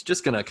 and it's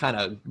just going to kind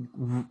of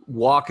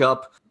walk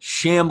up,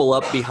 shamble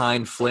up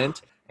behind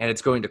Flint, and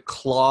it's going to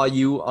claw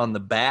you on the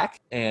back,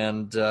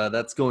 and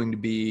that's going to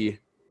be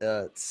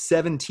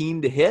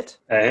 17 to hit.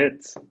 That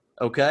hits.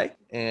 Okay,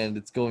 and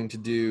it's going to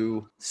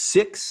do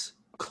 6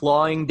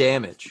 clawing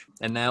damage.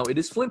 And now it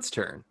is Flint's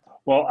turn.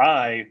 Well,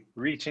 I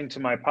reach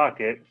into my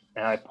pocket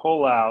and I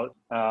pull out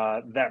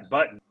that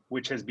button,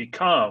 which has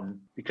become,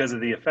 because of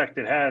the effect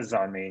it has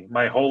on me,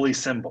 my holy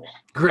symbol.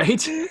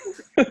 Great.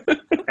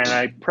 And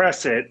I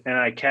press it and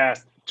I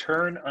cast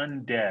Turn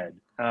Undead,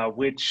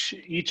 which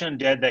each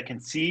undead that can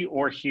see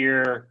or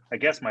hear, I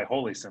guess my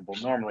holy symbol,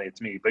 normally it's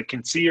me, but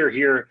can see or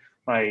hear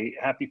my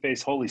happy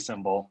face holy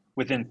symbol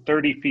within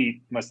 30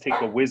 feet must take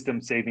a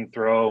wisdom saving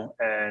throw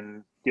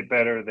and get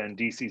better than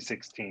DC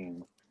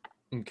 16.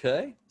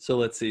 Okay, so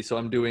let's see. So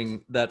I'm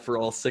doing that for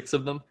all 6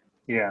 of them?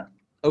 Yeah.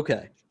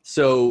 Okay,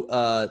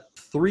 so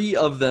 3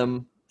 of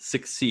them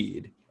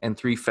succeed and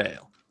 3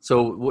 fail.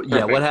 So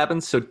what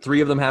happens? So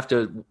 3 of them have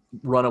to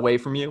run away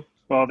from you?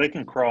 Well, they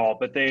can crawl,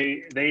 but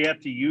they have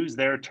to use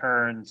their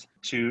turns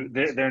to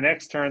their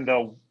next turn.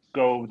 They'll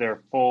go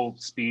their full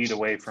speed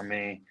away from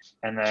me,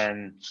 and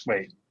then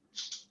wait.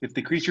 If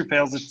the creature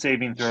fails its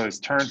saving throw, is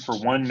turned for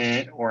 1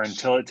 minute or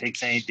until it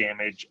takes any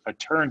damage. A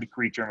turned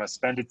creature must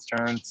spend its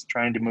turns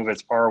trying to move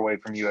as far away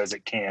from you as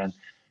it can,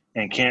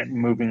 and can't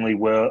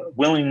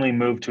willingly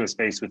move to a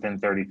space within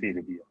 30 feet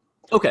of you.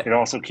 Okay. It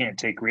also can't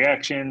take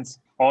reactions.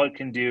 All it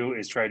can do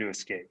is try to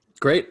escape.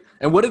 Great.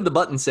 And what did the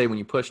button say when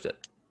you pushed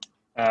it?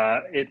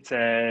 It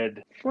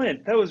said,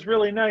 Flint, that was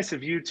really nice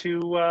of you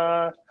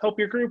to help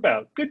your group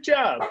out. Good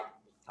job.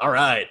 All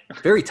right.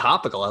 Very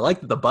topical. I like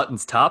that the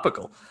button's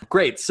topical.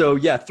 Great. So,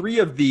 3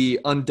 of the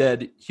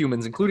undead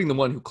humans, including the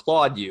one who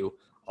clawed you,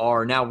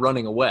 are now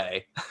running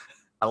away.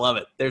 I love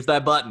it. There's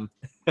that button.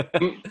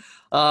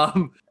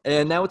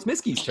 And now it's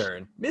Miski's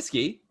turn.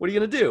 Miski, what are you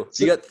going to do?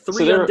 You got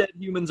 3 undead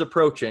humans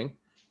approaching,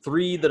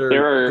 3 that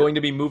are going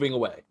to be moving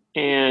away.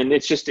 And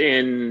it's just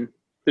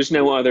there's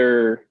no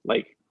other,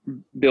 like,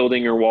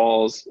 building or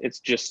walls. It's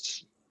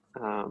just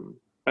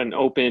an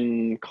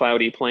open,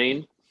 cloudy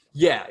plain.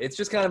 Yeah, it's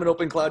just kind of an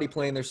open, cloudy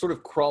plain. They're sort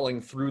of crawling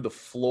through the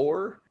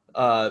floor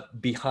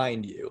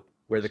behind you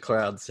where the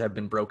clouds have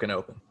been broken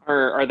open.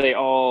 Are they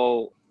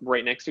all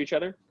right next to each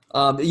other?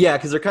 Yeah,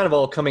 because they're kind of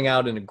all coming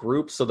out in a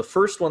group. So the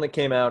first one that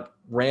came out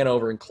ran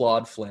over and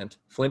clawed Flint.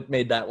 Flint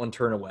made that one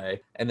turn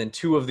away. And then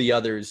 2 of the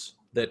others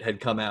that had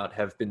come out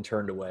have been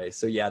turned away.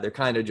 So, yeah, they're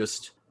kind of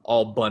just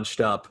all bunched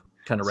up,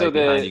 kind of right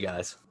behind you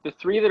guys. The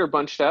 3 that are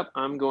bunched up,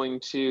 I'm going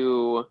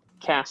to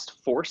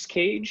cast Force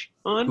Cage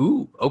on.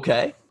 Ooh,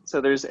 okay. So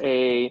there's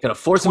a... Gonna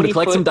force him to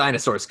collect some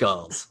dinosaur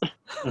skulls.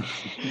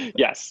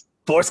 Yes.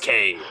 Force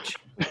Cage.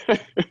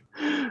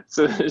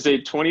 So there's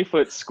a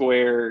 20-foot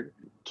square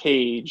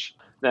cage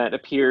that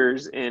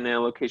appears in a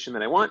location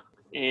that I want,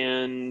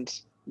 and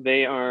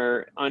they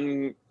are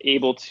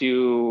unable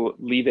to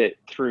leave it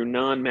through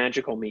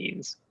non-magical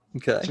means.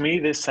 Okay. To me,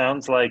 this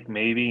sounds like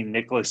maybe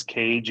Nicolas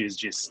Cage is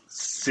just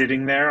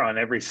sitting there on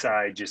every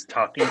side, just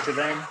talking to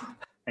them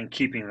and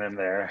keeping them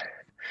there.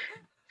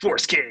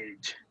 Force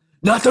Cage.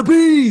 Not the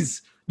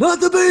bees!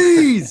 Not the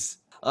bees!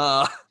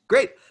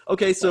 Great.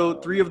 Okay, so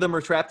 3 of them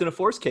are trapped in a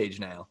force cage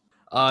now.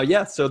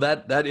 So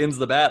that ends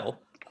the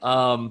battle.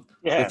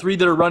 The 3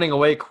 that are running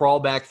away crawl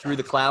back through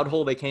the cloud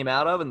hole they came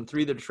out of, and the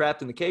 3 that are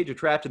trapped in the cage are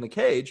trapped in the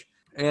cage.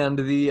 And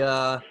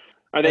are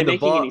they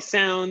making any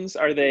sounds?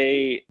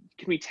 Can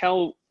we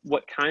tell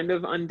what kind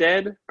of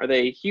undead? Are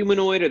they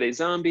humanoid? Are they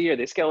zombie? Are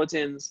they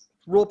skeletons?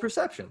 Roll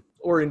perception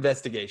or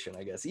investigation,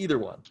 I guess. Either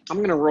one. I'm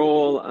going to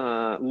roll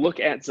look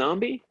at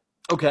zombie.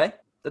 Okay,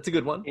 that's a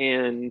good one.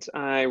 And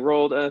I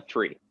rolled a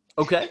 3.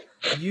 Okay,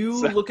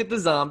 you look at the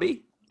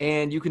zombie,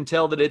 and you can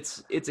tell that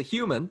it's a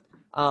human,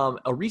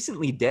 a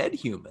recently dead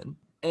human,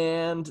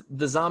 and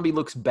the zombie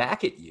looks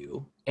back at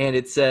you, and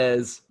it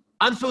says,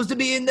 "I'm supposed to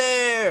be in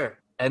there!"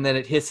 And then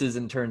it hisses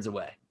and turns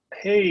away.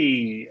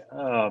 Hey,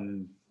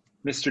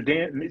 Mr.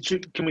 Dan,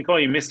 can we call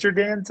you Mr.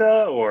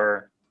 Danza,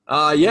 or?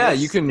 Yeah,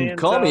 you can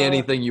call me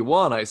anything you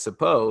want, I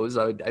suppose.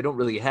 I don't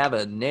really have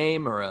a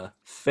name or a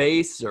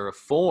face or a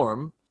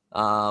form.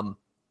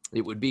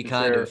 It would be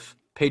kind of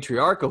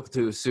patriarchal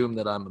to assume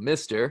that I'm a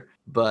mister,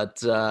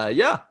 but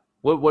yeah.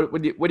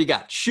 What do you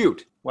got?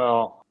 Shoot.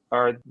 Well,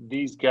 are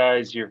these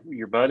guys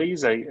your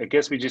buddies? I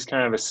guess we just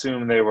kind of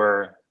assumed they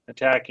were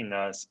attacking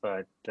us,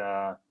 but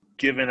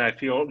given I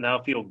feel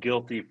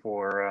guilty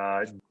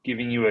for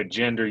giving you a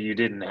gender you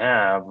didn't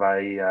have,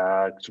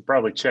 I should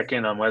probably check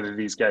in on whether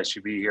these guys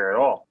should be here at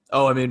all.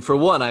 Oh, I mean, for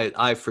one,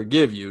 I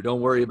forgive you.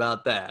 Don't worry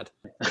about that.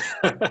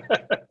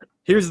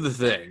 Here's the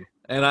thing,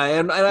 and I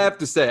have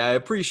to say, I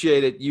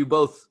appreciate it. You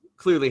both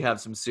clearly have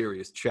some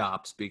serious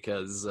chops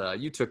because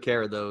you took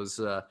care of those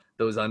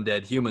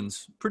undead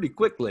humans pretty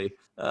quickly.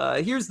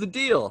 Here's the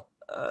deal.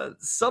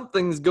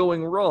 Something's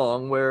going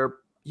wrong where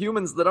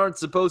humans that aren't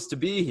supposed to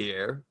be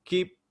here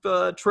keep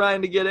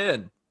trying to get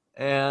in.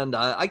 And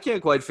I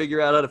can't quite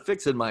figure out how to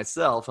fix it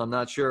myself. I'm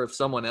not sure if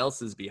someone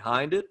else is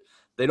behind it.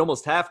 They'd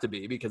almost have to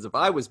be, because if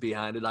I was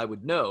behind it, I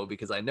would know,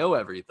 because I know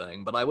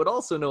everything. But I would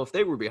also know if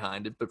they were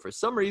behind it, but for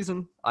some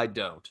reason, I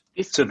don't.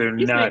 So they're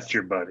not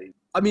your buddy.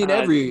 I mean,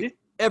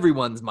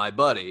 everyone's my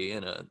buddy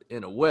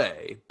in a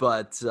way,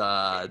 but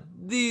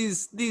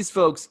these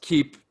folks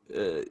keep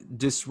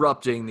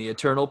disrupting the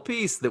eternal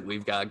peace that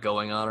we've got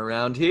going on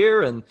around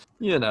here, and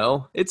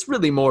it's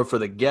really more for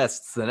the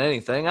guests than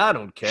anything. I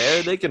don't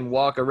care. They can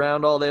walk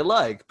around all they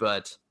like,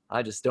 but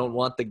I just don't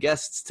want the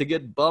guests to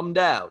get bummed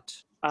out.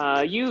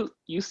 You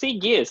say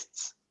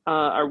guests.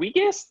 Are we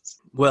guests?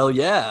 Well,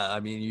 yeah. I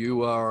mean,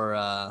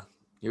 you're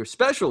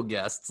special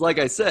guests. Like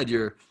I said,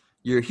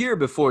 you're here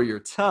before your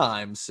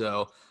time,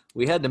 so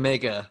we had to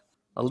make a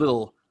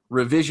little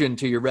revision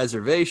to your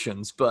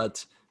reservations,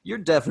 but you're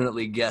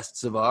definitely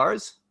guests of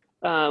ours.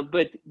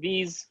 But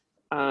these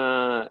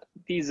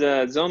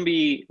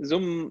zombie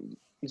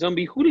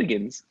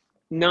hooligans,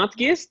 not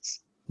guests?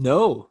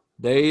 No,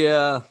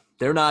 they're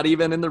not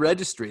even in the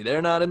registry.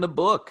 They're not in the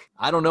book.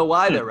 I don't know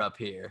why they're up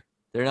here.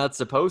 They're not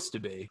supposed to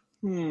be.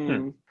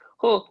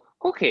 Oh,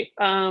 okay.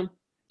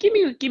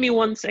 Give me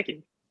 1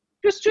 second.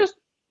 Just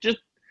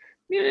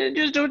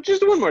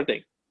one more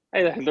thing.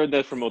 I learned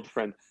that from old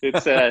friend.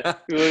 It's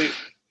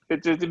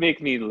it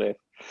makes me laugh.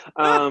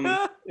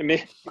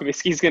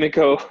 Miski's gonna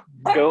go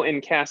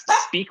and cast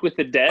Speak with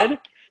the Dead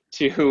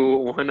to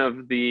one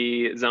of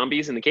the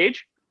zombies in the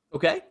cage.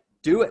 Okay,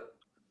 do it.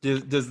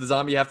 Does the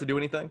zombie have to do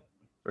anything,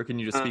 or can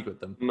you just speak with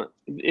them?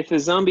 If the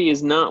zombie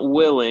is not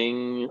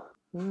willing,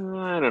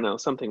 I don't know.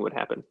 Something would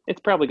happen.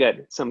 It's probably got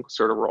some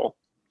sort of role.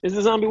 Is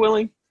the zombie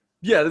willing?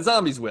 Yeah, the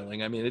zombie's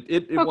willing. I mean,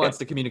 it Okay. wants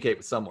to communicate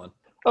with someone.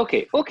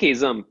 Okay,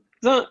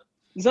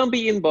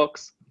 zombie in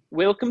box.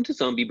 Welcome to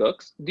Zombie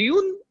Box. Do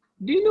you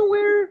know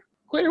where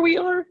we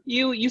are?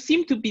 You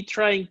seem to be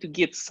trying to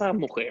get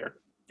somewhere.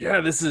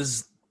 Yeah, this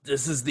is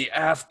the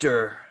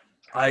after.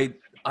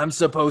 I'm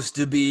supposed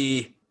to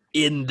be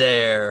in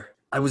there.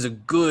 I was a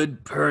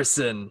good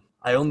person.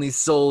 I only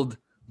sold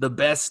the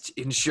best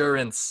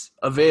insurance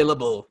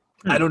available.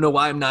 I don't know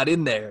why I'm not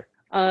in there.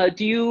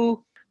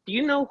 Do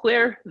you know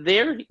where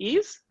there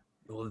is?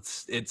 Well,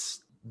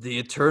 it's the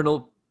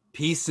eternal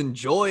peace and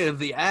joy of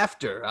the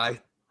after. I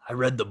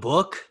read the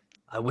book.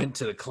 I went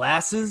to the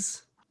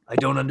classes. I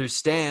don't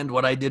understand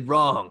what I did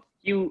wrong.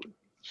 You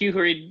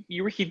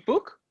read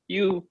book?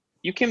 You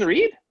can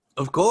read?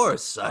 Of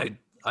course, I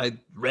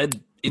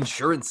read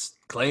insurance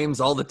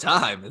claims all the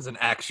time as an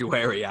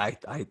actuary. I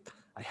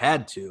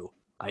had to.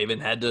 I even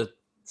had to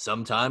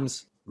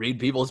sometimes read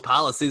people's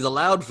policies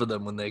aloud for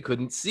them when they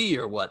couldn't see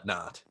or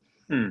whatnot.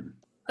 How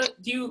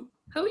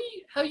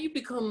you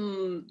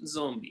become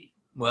zombie?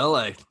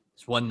 Well,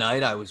 one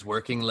night I was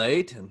working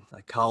late and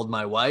I called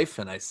my wife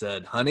and I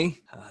said,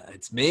 honey,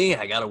 it's me.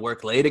 I got to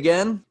work late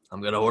again. I'm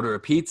going to order a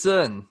pizza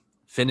and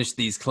finish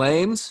these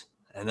claims.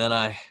 And then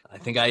I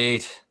think I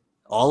ate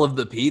all of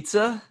the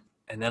pizza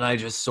and then I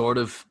just sort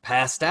of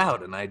passed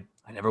out and I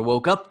never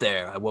woke up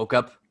there. I woke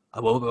up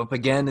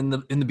again in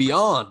the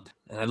beyond.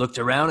 And I looked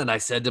around and I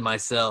said to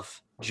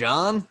myself,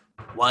 John,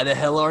 why the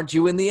hell aren't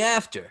you in the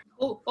after?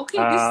 Oh, okay,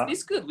 this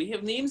is good. We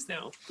have names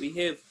now. We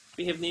have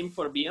name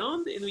for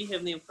Beyond and we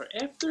have name for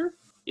After.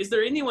 Is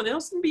there anyone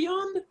else in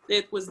Beyond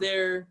that was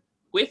there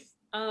with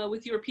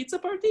your pizza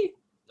party?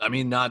 I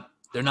mean,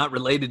 they're not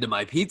related to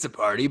my pizza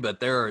party, but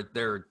there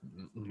are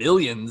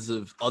millions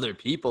of other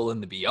people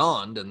in the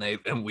Beyond,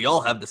 and we all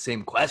have the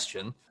same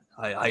question.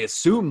 I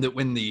assume that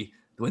when the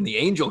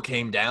angel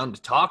came down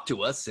to talk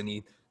to us, and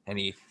he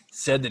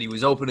said that he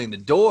was opening the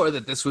door,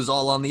 that this was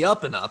all on the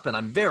up and up, and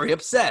I'm very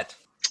upset.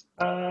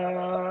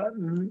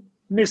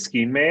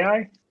 Miski, may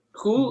I?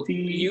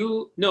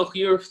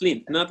 You're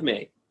Flint, not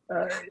May.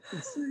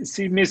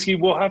 See, Miski,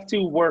 we'll have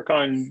to work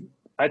on.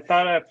 I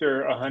thought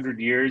after 100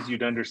 years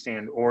you'd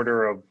understand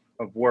order of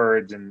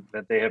words and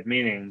that they have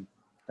meaning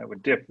that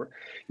would differ.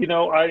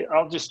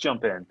 I'll just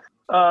jump in.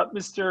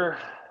 Miss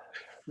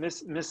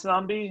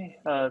Zombie,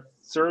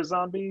 Sir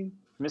Zombie,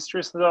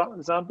 Mistress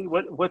Zombie.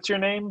 What's your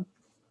name?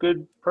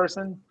 Good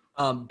person.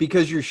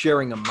 Because you're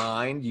sharing a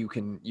mind, you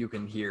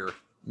can hear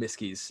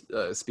Miski's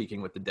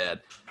speaking with the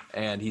dead,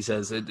 and he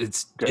says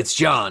it's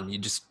John. You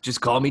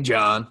just call me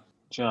John.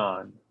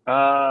 John.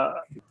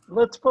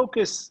 Let's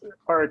focus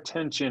our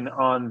attention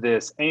on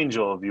this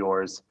angel of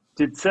yours.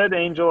 Did said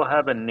angel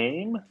have a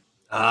name?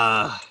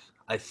 I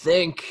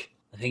think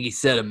he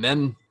said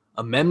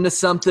Amemna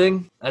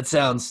something. That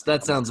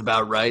sounds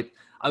about right.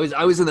 I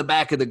was in the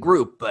back of the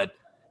group, but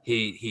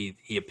he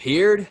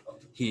appeared.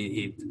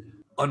 He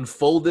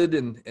unfolded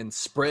and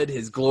spread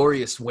his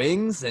glorious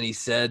wings, and he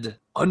said,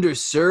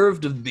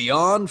 "Underserved of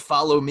beyond,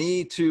 follow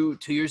me to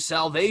your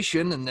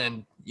salvation." And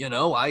then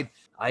I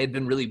had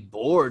been really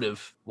bored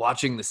of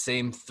watching the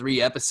same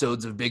 3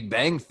 episodes of Big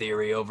Bang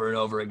Theory over and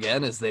over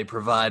again as they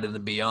provide in the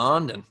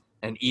Beyond,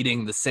 and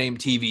eating the same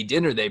TV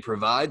dinner they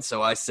provide.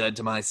 So I said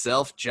to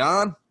myself,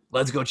 John,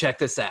 let's go check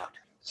this out.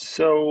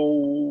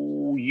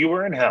 So you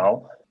were in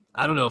hell.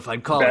 I don't know if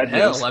I'd call Bad it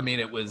hell. news. I mean,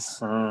 it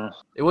wasn't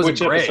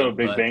Which great. episode of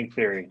Big but, Bang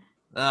Theory?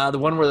 The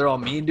one where they're all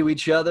mean to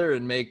each other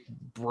and make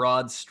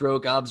broad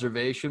stroke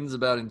observations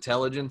about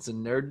intelligence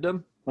and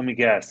nerddom. Let me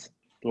guess.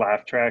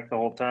 Laugh track the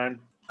whole time?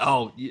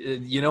 Oh,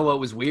 you know what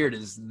was weird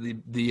is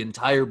the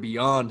entire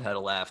Beyond had a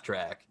laugh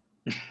track.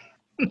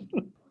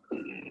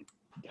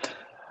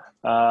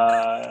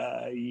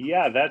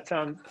 Yeah, that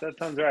sounds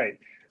right.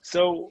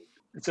 So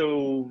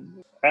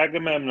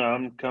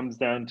Agamemnon comes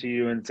down to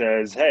you and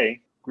says,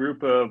 "Hey,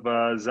 group of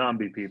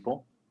zombie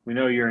people, we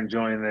know you're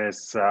enjoying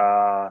this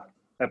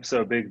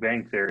episode of Big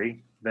Bang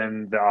Theory."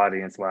 Then the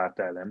audience laughed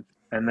at him,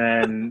 and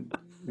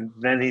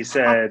then he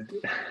said,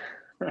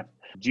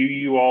 "Do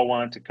you all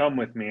want to come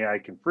with me? I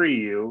can free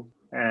you."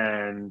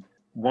 And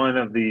one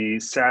of the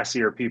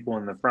sassier people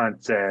in the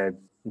front said,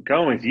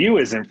 "Going with you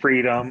isn't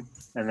freedom."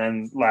 And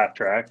then laugh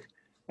track.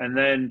 And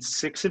then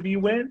 6 of you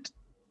went.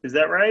 Is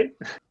that right?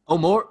 Oh,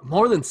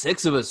 more than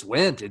 6 of us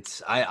went.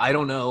 I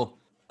don't know.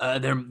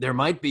 There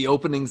might be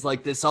openings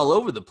like this all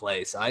over the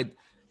place.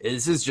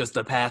 This is just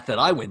a path that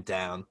I went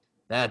down.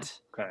 That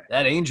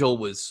angel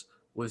was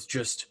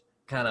just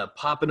kind of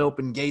popping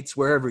open gates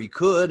wherever he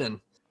could and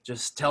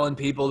just telling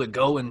people to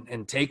go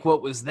and take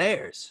what was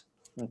theirs.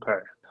 Okay.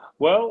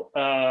 Well,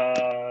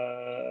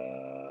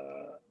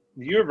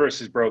 the universe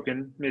is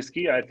broken,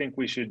 Miski. I think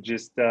we should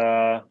just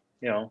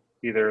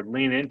either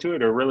lean into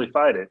it or really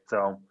fight it.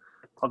 So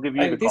I'll give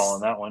you the call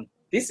on that one.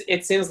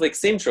 It seems like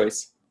same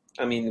choice.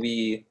 I mean,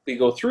 we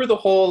go through the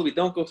hole, we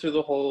don't go through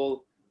the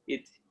hole.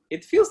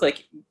 It feels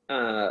like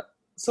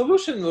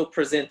solution will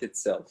present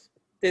itself.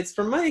 It's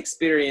from my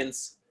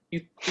experience.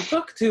 You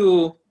talk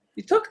to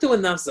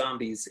enough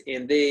zombies,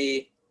 and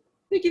they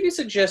give you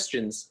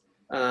suggestions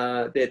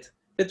that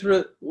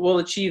will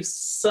achieve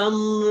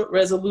some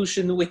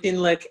resolution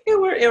within like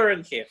hour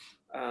and a half.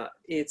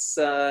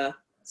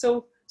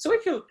 So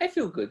I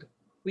feel good.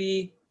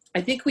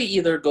 I think we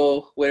either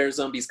go where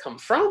zombies come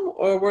from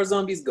or where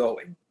zombies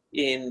going.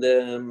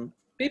 And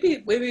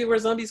maybe where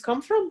zombies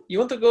come from. You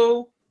want to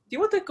go? Do you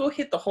want to go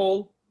hit the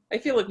hole? I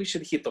feel like we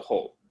should hit the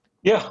hole.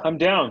 Yeah, I'm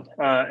down.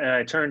 And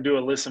I turn to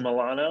Alyssa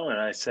Milano and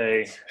I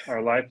say,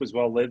 "Our life was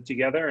well lived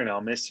together, and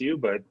I'll miss you,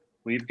 but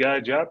we've got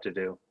a job to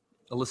do."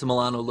 Alyssa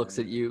Milano looks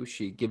at you.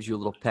 She gives you a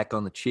little peck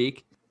on the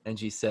cheek, and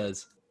she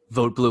says,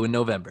 "Vote blue in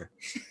November."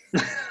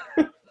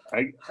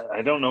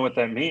 I don't know what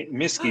that means.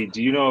 Miski,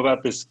 do you know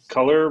about this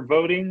color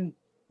voting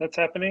that's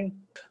happening?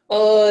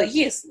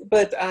 Yes,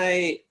 but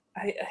I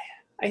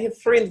have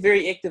friends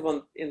very active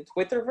in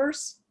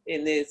Twitterverse,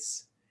 and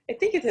I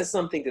think it has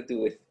something to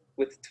do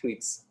with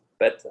tweets,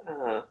 but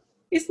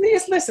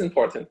it's less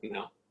important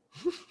now.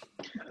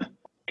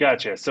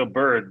 Gotcha. So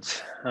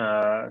birds,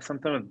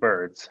 something with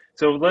birds.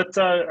 So let's,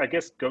 I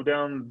guess, go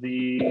down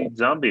the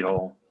zombie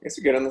hole. I guess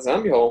we go down the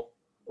zombie hole,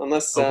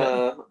 unless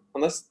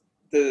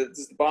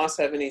does the boss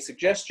have any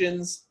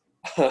suggestions,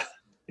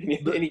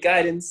 any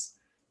guidance?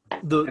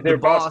 The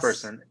boss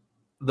person.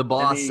 The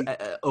boss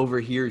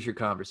overhears your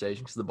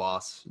conversation because the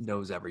boss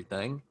knows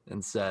everything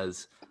and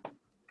says,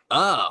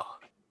 "Oh,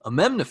 a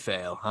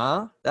Memnophale,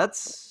 huh?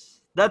 That's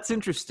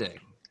interesting.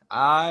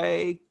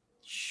 I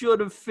should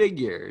have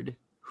figured.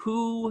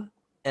 Who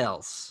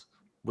else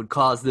would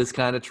cause this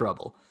kind of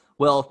trouble?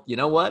 Well, you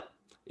know what?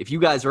 If you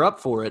guys are up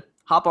for it,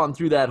 hop on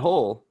through that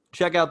hole,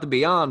 check out the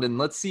beyond, and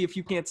let's see if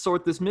you can't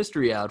sort this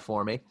mystery out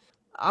for me.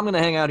 I'm going to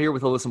hang out here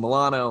with Alyssa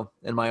Milano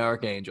and my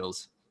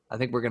Archangels. I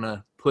think we're going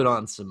to put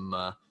on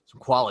some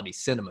quality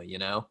cinema, you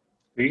know?"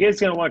 Are you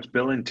guys going to watch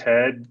Bill and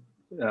Ted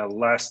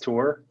Last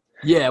Tour?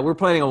 Yeah, we're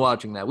planning on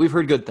watching that. We've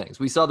heard good things.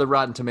 We saw the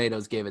Rotten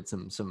Tomatoes gave it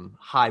some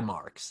high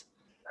marks.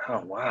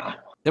 Oh, wow.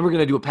 Then we're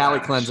going to do a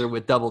palate cleanser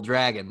with Double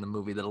Dragon, the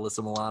movie that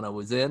Alyssa Milano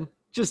was in.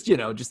 Just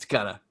to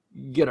kind of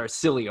get our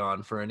silly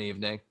on for an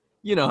evening.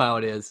 You know how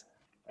it is.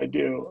 I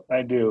do,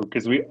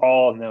 because we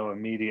all know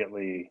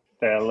immediately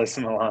that Alyssa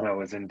Milano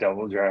was in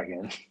Double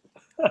Dragon.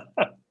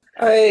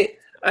 I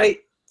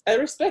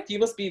respect you.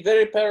 Must be a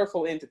very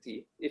powerful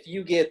entity if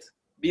you get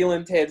Bill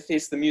and Ted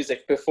Face the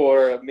Music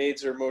before a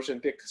major motion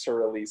picture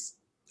release.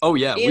 Oh,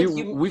 yeah.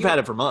 We've had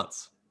it for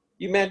months.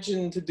 You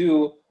imagine to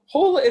do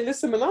whole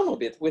Alyssa Milano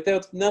bit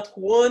without not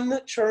one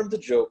charmed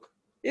joke.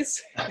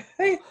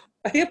 I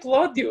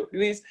applaud you.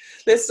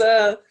 This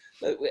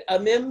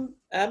Amenfail,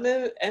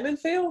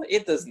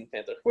 it doesn't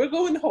matter. We're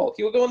going whole.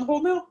 You going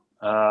whole now?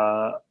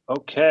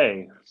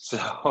 Okay. So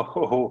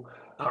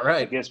all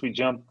right. I guess we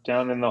jump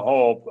down in the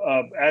hole.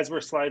 As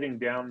we're sliding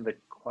down the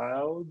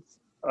clouds,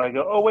 I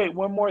go, "Oh, wait,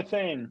 one more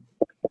thing."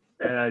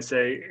 And I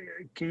say,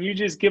 "Can you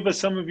just give us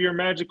some of your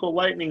magical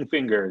lightning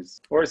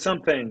fingers or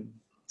something?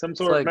 Some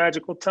sort of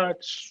magical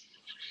touch?"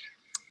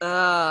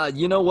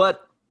 You know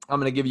what? I'm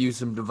going to give you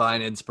some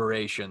divine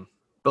inspiration.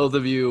 Both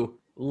of you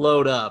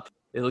load up.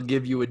 It'll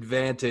give you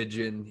advantage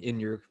in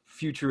your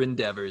future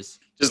endeavors.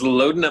 Just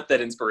loading up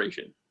that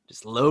inspiration.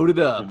 Just load it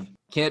up.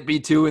 Can't be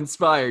too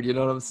inspired, you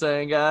know what I'm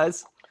saying,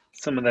 guys?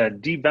 Some of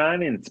that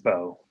divine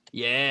inspo.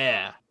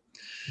 Yeah.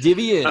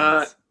 Divvy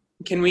in.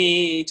 Can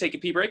we take a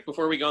pee break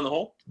before we go in the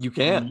hole? You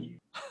can.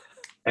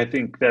 I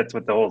think that's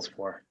what the hole's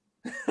for.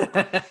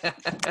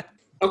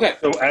 Okay.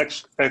 So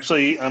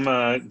actually, I'm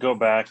going to go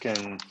back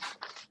and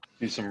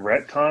do some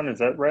retcon. Is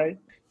that right?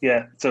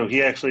 Yeah. So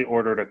he actually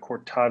ordered a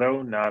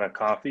cortado, not a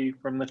coffee,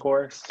 from the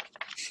course.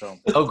 So.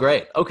 Oh,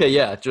 great. Okay,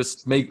 yeah.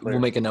 We'll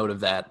make a note of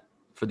that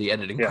for the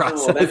editing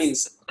process. Well, that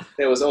means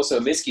that was also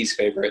Miski's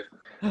favorite.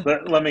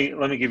 Let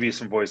me give you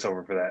some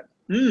voiceover for that.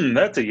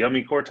 That's a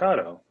yummy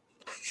cortado.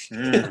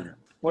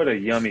 What a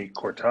yummy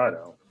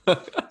cortado.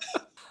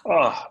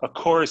 Oh, a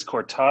chorus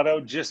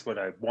cortado, just what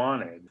I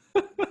wanted.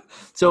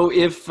 So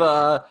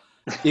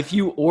if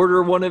you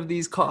order one of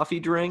these coffee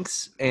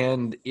drinks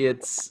and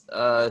it's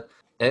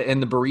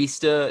and the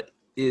barista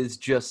is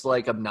just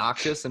like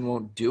obnoxious and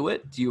won't do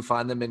it, do you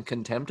find them in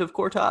contempt of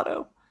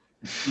cortado?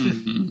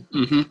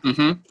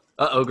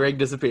 Uh-oh, Greg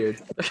disappeared.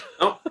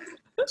 Oh,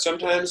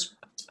 sometimes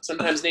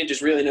Nate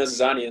just really knows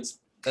his audience.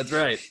 That's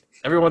right.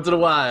 Every once in a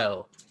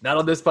while. Not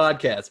on this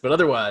podcast, but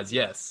otherwise,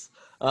 yes.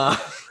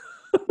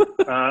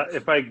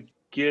 If I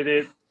get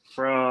it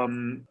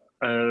from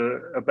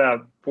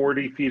about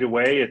 40 feet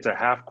away, it's a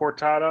half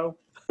cortado.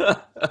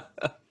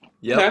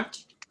 Yep.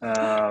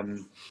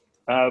 Okay.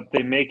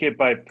 They make it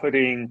by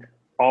putting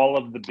all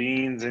of the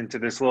beans into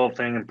this little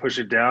thing and push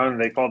it down.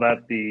 They call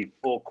that the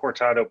full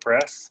cortado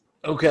press.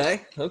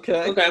 Okay.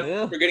 Okay.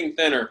 Yeah. We're getting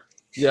thinner.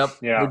 Yep.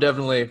 Yeah. We're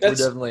definitely Let's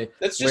just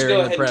wearing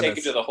go the ahead and take it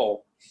premise. to the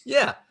hole.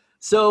 Yeah.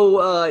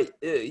 So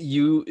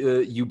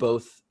you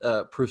both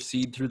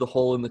proceed through the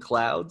hole in the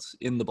clouds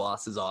in the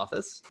boss's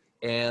office,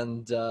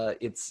 and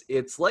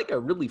it's like a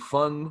really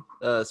fun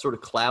sort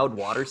of cloud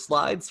water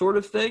slide sort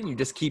of thing. You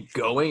just keep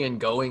going and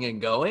going and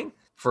going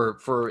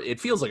for it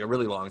feels like a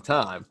really long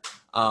time.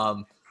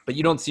 But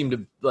you don't seem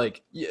to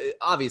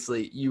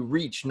obviously you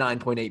reach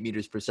 9.8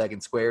 meters per second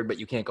squared, but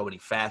you can't go any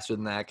faster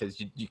than that because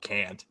you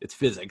can't. It's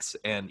physics,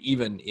 and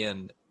even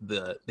in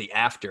the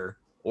after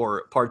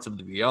or parts of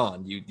the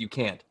beyond, you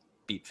can't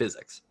beat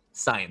physics.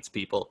 Science,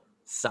 people,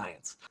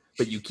 science.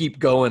 But you keep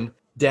going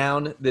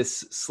down this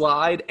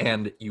slide,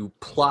 and you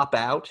plop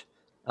out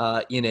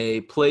in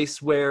a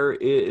place where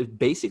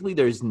basically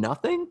there's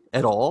nothing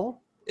at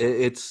all.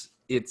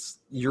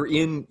 You're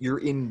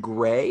in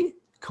gray,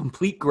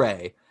 complete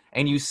gray.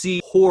 And you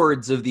see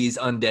hordes of these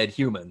undead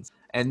humans.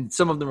 And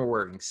some of them are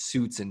wearing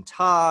suits and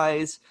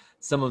ties.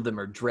 Some of them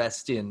are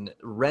dressed in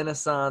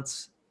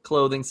Renaissance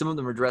clothing. Some of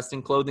them are dressed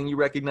in clothing you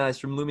recognize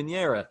from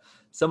Luminera.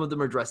 Some of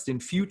them are dressed in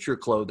future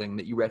clothing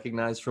that you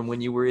recognize from when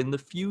you were in the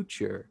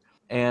future.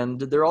 And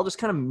they're all just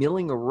kind of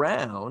milling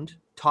around,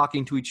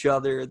 talking to each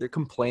other. They're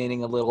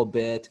complaining a little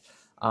bit.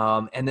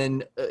 And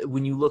then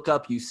when you look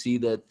up, you see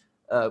that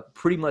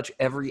pretty much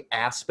every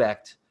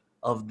aspect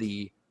of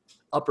the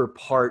upper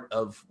part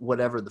of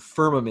whatever the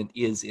firmament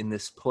is in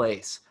this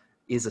place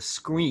is a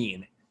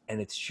screen, and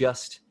it's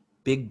just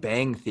Big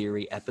Bang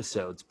Theory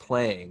episodes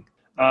playing.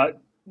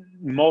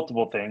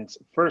 Multiple things.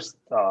 First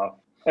off,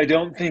 I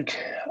don't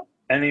think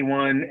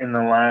anyone in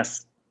the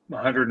last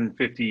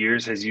 150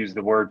 years has used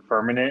the word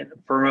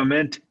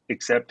firmament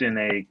except in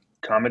a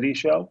comedy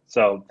show.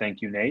 So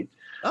thank you, Nate.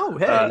 Oh,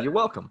 hey, you're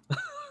welcome.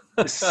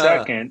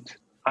 Second,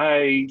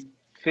 I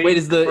think Wait,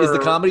 is the for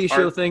comedy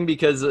show our- thing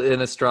because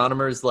an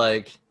astronomer's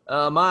like,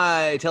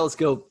 my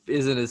telescope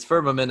isn't as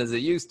firmament as it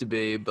used to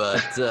be, but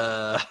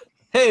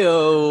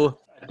hey-o.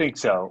 I think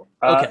so.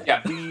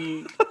 Okay.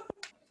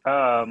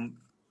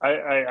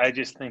 I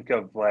just think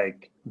of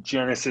like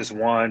Genesis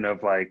 1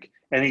 of like,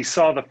 and he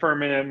saw the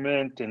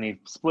firmament and he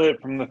split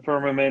it from the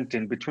firmament,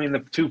 and between the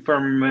two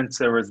firmaments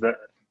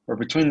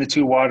between the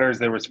two waters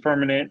there was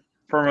firmament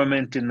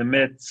in the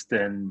midst.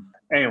 And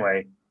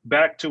anyway,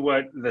 back to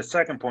what the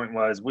second point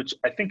was, which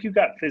I think you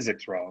got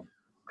physics wrong.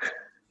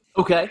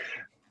 Okay.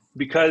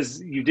 Because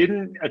you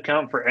didn't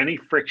account for any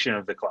friction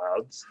of the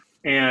clouds,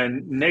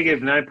 and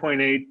negative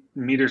 9.8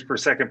 meters per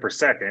second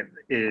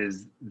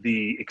is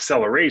the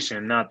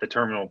acceleration, not the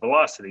terminal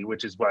velocity,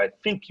 which is what I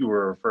think you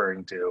were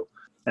referring to.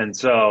 And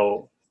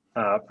so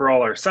for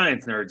all our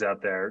science nerds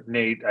out there,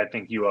 Nate, I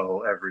think you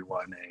owe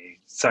everyone a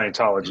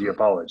Scientology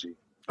apology.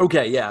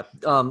 Okay, yeah.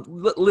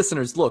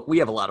 Listeners, look, we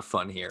have a lot of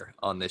fun here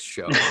on this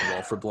show,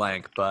 Roll for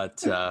Blank,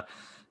 but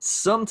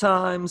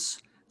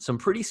sometimes some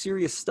pretty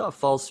serious stuff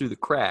falls through the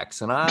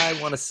cracks, and I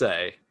want to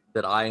say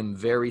that I am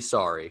very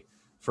sorry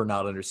for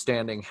not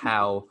understanding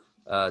how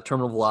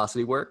terminal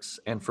velocity works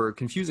and for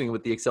confusing it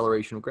with the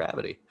acceleration of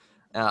gravity.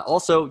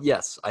 Also,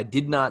 yes, I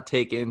did not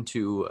take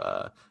into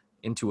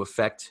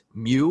effect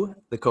mu,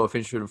 the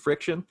coefficient of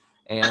friction,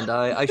 and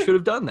I should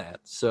have done that.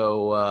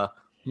 So,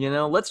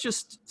 let's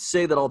just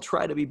say that I'll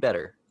try to be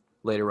better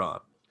later on.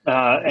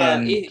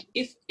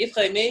 If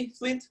I may,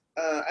 Flint,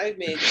 I've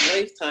made a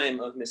lifetime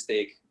of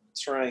mistake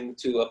trying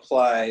to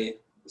apply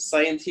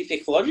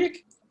scientific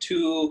logic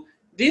to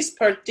this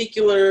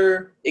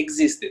particular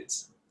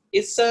existence.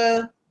 It's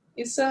no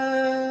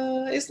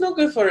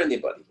good for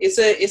anybody. They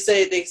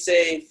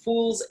say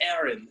fool's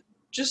errand.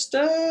 Just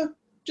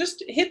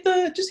hit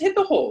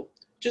the hole.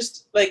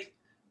 Just like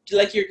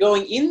you're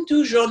going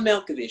into John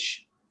Malkovich.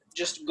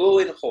 Just go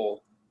in the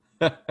hole.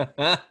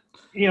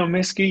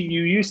 Miski,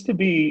 you used to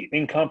be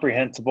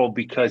incomprehensible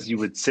because you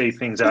would say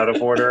things out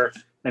of order.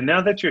 And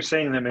now that you're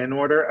saying them in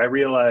order, I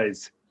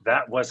realize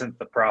that wasn't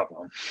the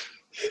problem.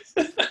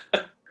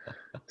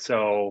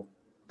 So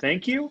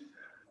thank you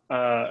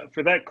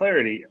for that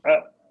clarity.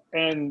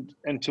 And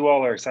to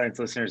all our science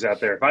listeners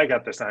out there, if I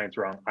got the science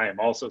wrong, I am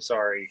also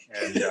sorry.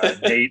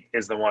 And Nate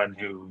is the one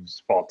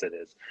whose fault it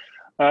is.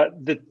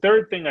 The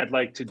third thing I'd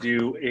like to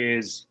do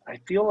is I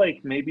feel like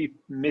maybe,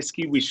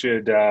 Miski, we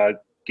should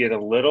get a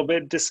little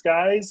bit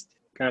disguised,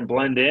 kind of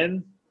blend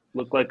in,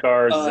 look like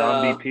our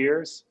zombie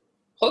peers.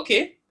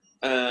 Okay.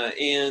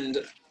 And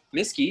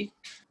Misky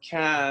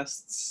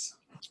casts.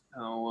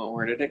 Oh,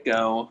 where did it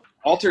go?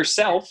 Alter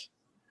self,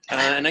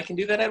 and I can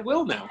do that at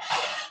will now.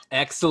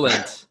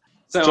 Excellent.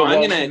 So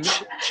I'm gonna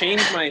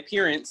change my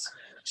appearance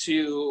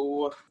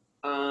to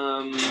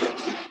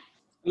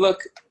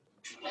look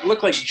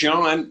like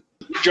John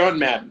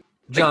Madden.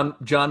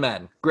 John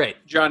Madden.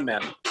 Great. John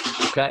Madden.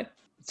 Okay.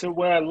 So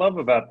what I love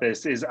about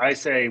this is I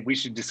say we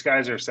should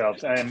disguise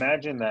ourselves. I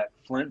imagine that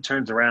Flint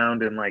turns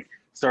around and like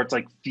starts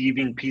like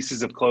thieving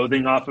pieces of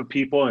clothing off of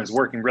people and is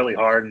working really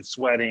hard and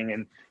sweating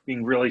and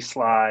being really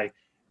sly.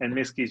 And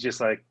Misky's just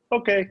like,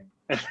 okay.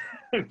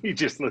 He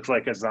just looks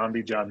like a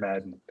zombie John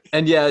Madden.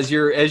 And yeah, as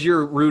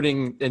you're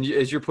rooting and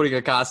as you're putting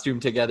a costume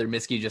together,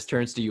 Misky just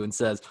turns to you and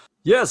says,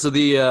 "Yeah, so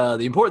the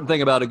important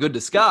thing about a good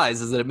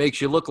disguise is that it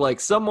makes you look like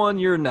someone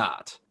you're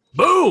not."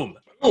 Boom!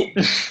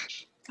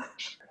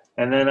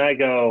 And then I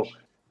go,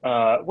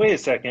 wait a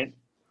second,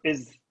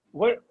 is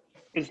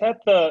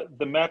that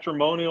the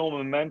matrimonial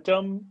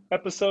momentum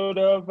episode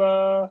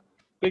of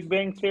Big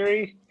Bang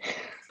Theory?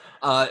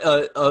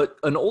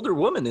 An older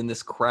woman in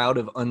this crowd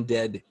of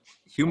undead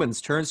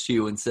humans turns to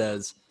you and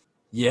says,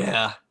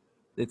 "Yeah,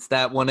 it's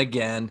that one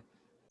again."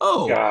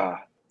 Oh,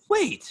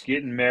 wait.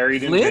 Getting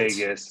married Flint? in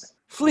Vegas.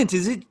 Flint,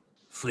 is it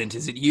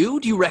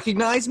you? Do you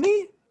recognize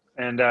me?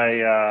 And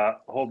I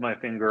hold my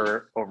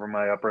finger over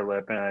my upper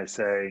lip and I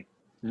say,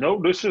 "No,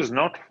 this is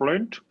not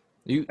Flint."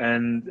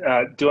 And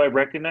do I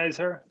recognize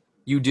her?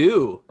 You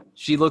do.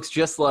 She looks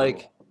just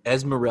like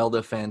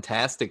Esmeralda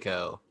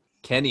Fantastico,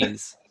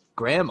 Kenny's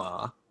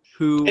grandma,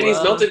 who...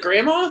 Kenny's melted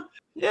grandma?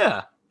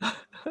 Yeah.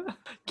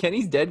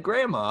 Kenny's dead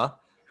grandma,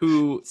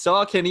 who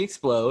saw Kenny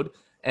explode,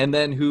 and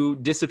then who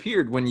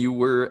disappeared when you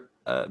were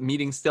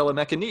meeting Stella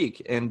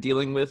Mechanique and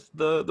dealing with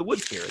the wood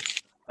spirit.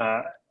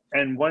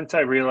 And once I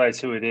realize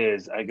who it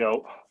is, I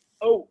go,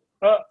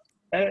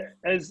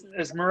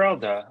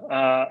 Esmeralda,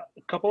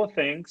 a couple of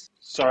things.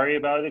 Sorry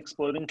about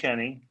exploding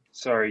Kenny.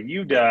 Sorry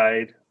you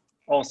died.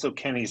 Also,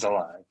 Kenny's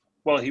alive.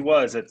 Well, he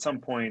was at some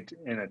point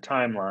in a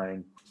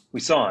timeline. We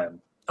saw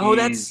him. Oh,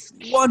 that's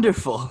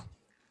wonderful.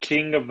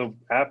 King of the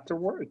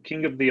afterward,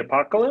 king of the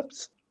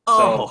apocalypse.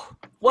 Oh,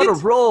 what a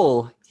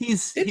role! He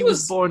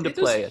was born to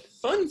play it.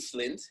 Fun,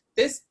 Flint.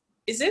 Is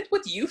it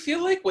what you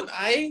feel like when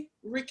I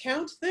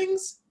recount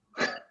things?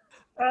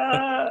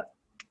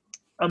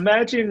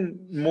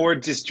 Imagine more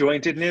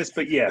disjointedness,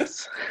 but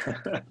yes.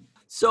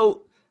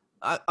 So,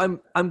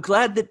 I'm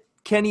glad that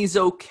Kenny's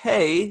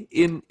okay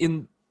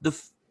in the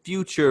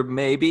future,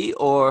 maybe,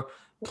 or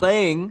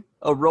playing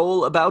a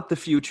role about the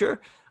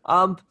future.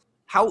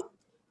 How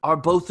are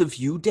both of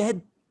you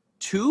dead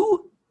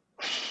too?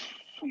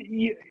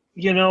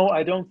 You know,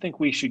 I don't think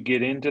we should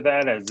get into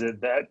that, as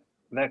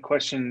that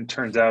question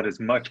turns out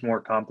is much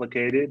more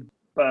complicated.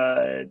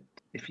 But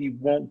if you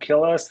won't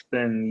kill us,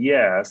 then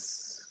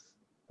yes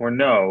or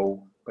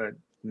no. But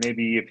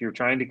maybe if you're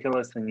trying to kill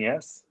us, then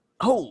yes.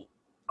 Oh,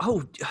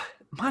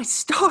 my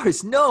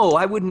stars! No,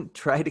 I wouldn't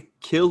try to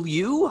kill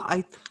you.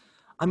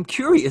 I'm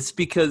curious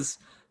because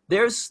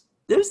there's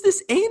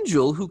this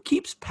angel who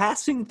keeps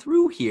passing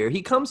through here.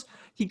 He comes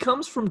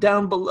from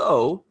down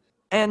below,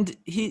 and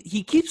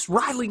he keeps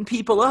riling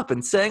people up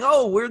and saying,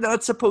 "Oh, we're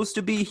not supposed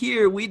to be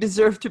here. We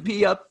deserve to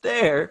be up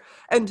there."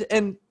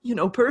 And you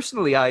know,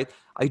 personally, I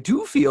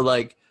do feel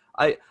like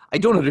I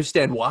don't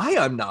understand why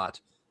I'm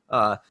not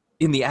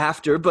in the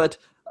after, but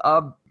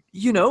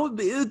you know,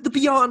 the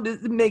beyond,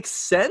 it makes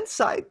sense.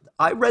 I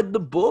read the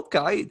book.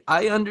 I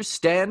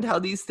understand how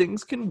these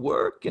things can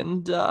work,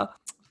 and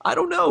I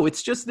don't know.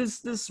 It's just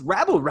this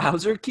rabble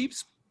rouser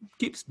keeps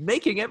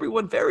making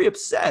everyone very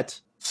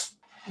upset.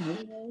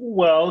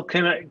 Well,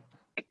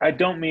 I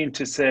don't mean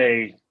to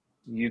say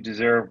you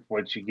deserve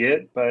what you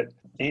get, but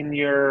in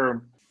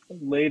your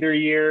later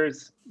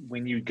years,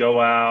 when you go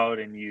out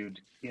and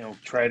you'd,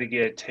 try to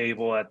get a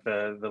table at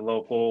the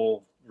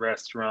local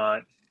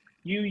restaurant,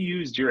 you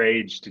used your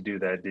age to do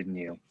that, didn't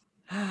you?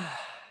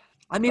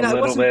 I mean, I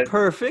wasn't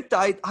perfect.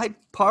 I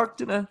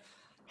parked in a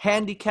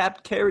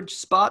handicapped carriage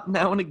spot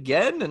now and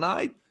again, and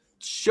I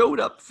showed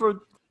up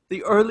for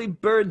the early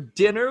bird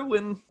dinner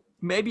when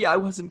maybe I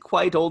wasn't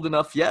quite old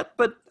enough yet,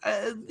 but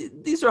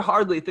these are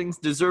hardly things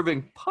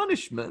deserving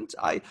punishment.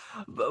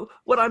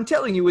 What I'm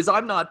telling you is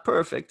I'm not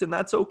perfect, and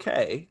that's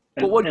okay.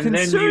 But what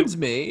concerns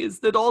me is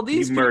that all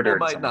these people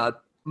might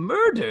not...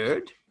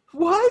 Murdered?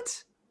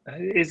 What?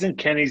 Isn't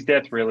Kenny's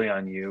death really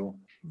on you?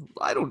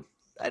 I don't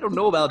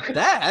know about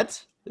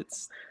that.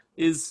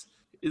 Is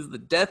the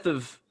death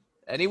of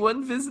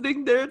anyone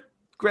visiting their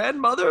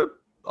grandmother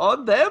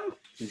on them?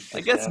 I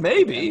guess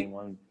maybe.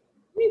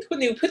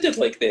 When you put it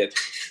like that,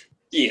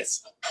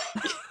 yes.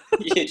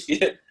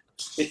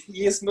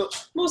 Yes,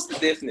 most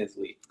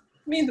definitely.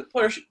 I mean,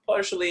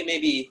 partially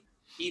maybe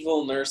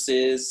evil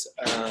nurses,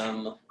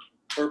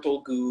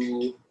 purple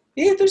goo.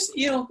 Yeah, there's,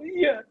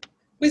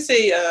 we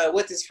say,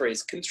 what is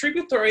phrase?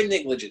 Contributory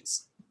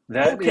negligence.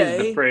 That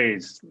is the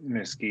phrase,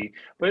 Misky.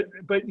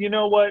 But you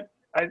know what?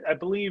 I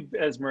believe,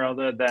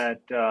 Esmeralda,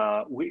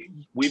 that we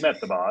met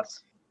the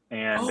boss,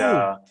 and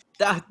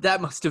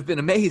That must have been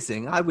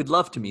amazing. I would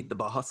love to meet the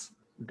boss.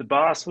 the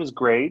boss was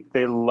great.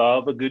 They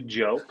love a good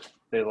joke.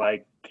 They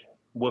like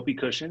whoopee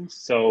cushions.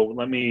 So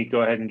let me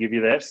go ahead and give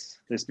you this.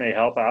 This may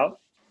help out.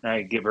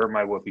 I give her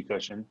my whoopee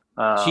cushion.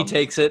 She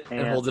takes it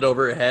and and- holds it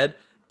over her head.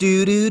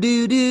 Do do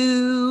do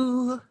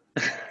do.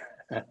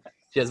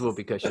 She has a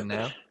whoopee cushion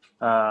now.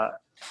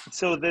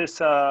 So this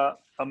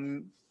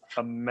Amemnefel.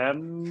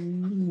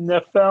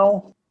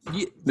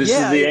 This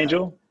is the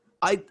angel.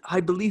 I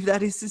believe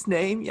that is his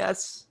name.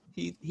 Yes,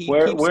 he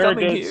Where keeps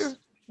coming does here.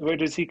 where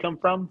does he come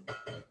from?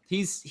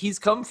 He's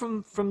come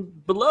from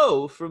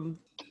below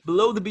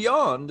the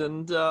beyond,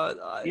 and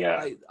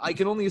I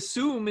can only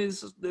assume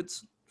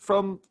it's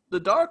from the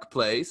dark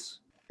place.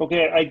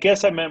 Okay, I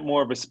guess I meant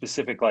more of a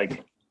specific,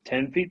 like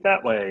 10 feet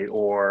that way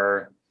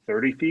or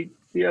 30 feet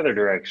the other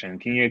direction.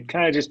 Can you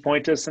kind of just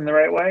point us in the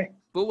right way?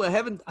 Well, I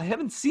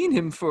haven't seen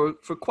him for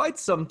quite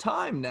some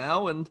time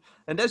now, and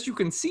as you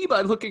can see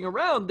by looking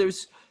around,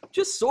 there's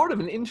just sort of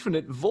an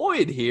infinite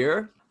void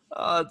here,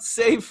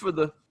 save for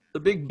the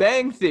Big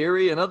Bang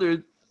Theory and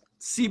other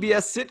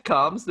CBS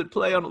sitcoms that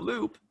play on a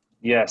loop.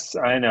 Yes,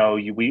 I know.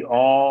 We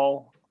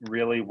all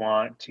really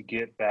want to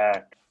get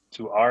back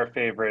to our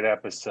favorite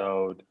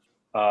episode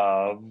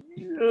of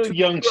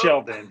Young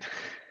Sheldon.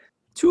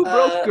 Two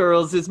Broke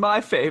Girls is my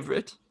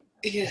favorite.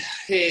 Yeah,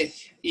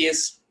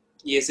 yes,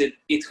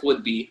 it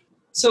would be.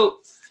 So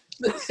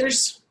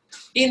there's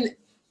in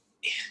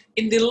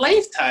the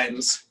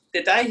lifetimes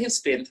that I have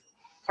spent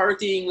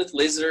partying with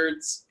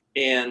lizards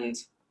and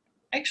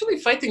actually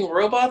fighting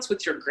robots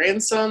with your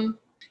grandson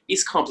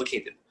is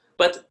complicated.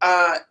 But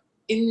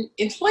in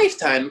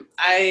lifetime,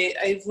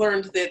 I've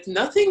learned that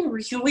nothing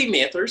really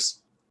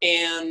matters,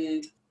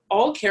 and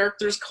all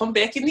characters come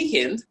back in the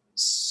end.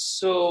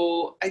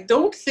 So I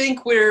don't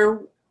think we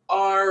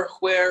are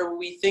where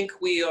we think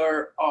we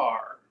are.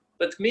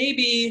 But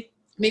maybe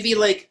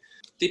like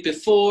the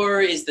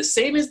before is the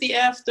same as the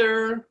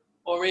after,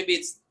 or maybe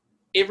it's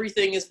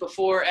everything is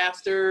before,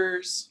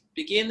 after's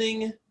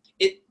beginning.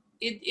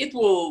 It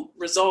will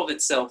resolve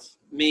itself,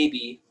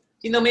 maybe.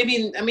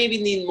 Maybe I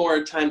need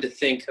more time to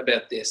think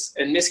about this.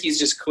 And Miski's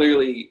just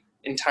clearly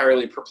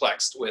entirely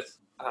perplexed with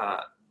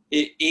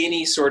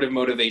any sort of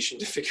motivation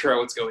to figure out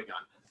what's going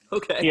on.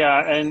 Okay.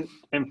 Yeah,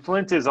 and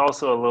Flint is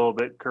also a little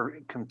bit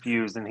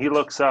confused, and he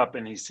looks up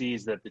and he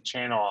sees that the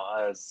channel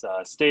has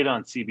stayed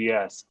on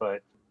CBS,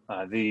 but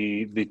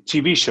the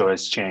TV show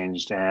has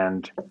changed,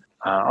 and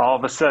all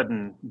of a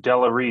sudden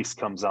Della Reese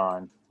comes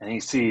on, and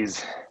he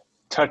sees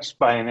Touched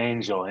by an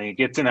Angel, and he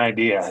gets an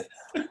idea,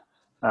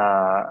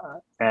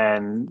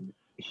 and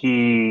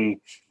he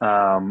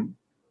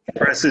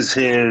presses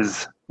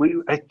his.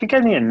 I think I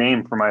need a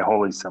name for my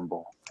holy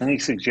symbol. Any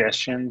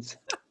suggestions?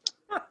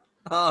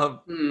 Don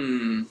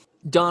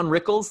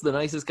Rickles, the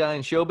nicest guy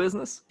in show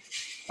business.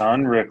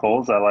 Don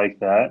Rickles, I like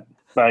that.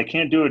 But I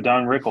can't do a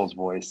Don Rickles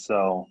voice,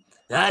 so.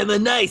 I'm a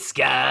nice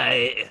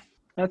guy.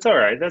 That's all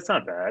right. That's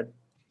not bad.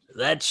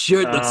 That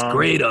shirt looks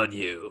great on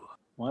you.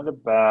 What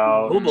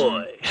about. Oh,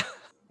 boy.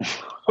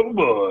 Oh,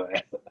 boy.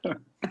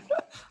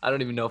 I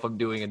don't even know if I'm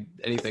doing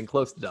anything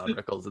close to Don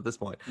Rickles at this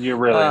point. You're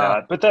really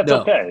not. But that's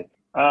no. okay.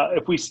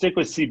 If we stick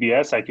with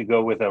CBS, I could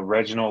go with a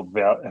Reginald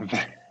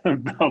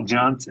Bell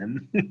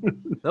Johnson.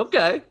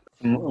 Okay.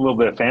 A little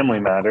bit of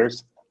Family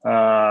Matters.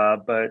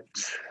 But,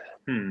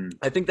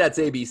 I think that's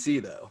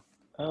ABC, though.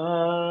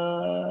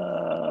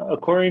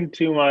 According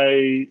to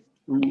my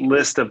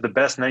list of the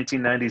best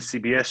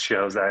 1990s CBS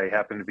shows I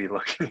happen to be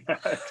looking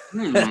at.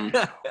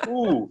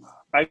 Ooh,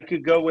 I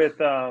could go with...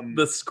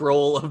 the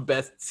scroll of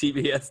best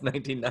CBS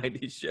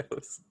 1990s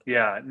shows.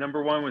 Yeah,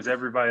 number one was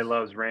Everybody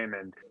Loves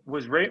Raymond.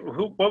 What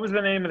was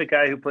the name of the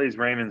guy who plays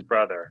Raymond's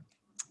brother?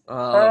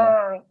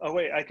 Oh,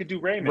 wait, I could do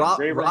Raymond.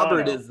 Ray Robert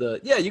Romano. is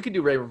the... Yeah, you can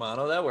do Ray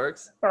Romano. That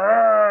works.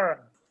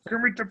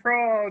 Kermit the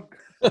Frog.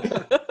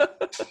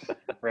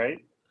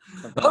 Right?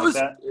 Something I'm like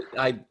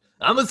that.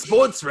 I'm a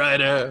sports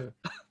writer.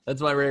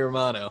 That's my Ray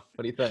Romano.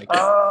 What do you think?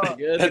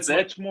 Good? It's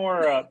much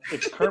more.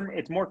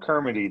 It's more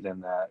Kermity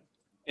than that.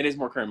 It is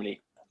more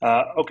Kermity.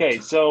 Okay,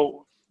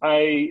 so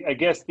I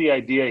guess the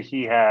idea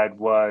he had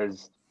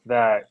was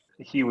that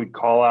he would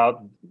call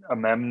out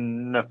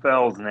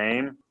Amemnefel's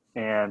name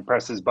and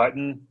press his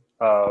button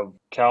of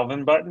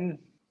Calvinism button.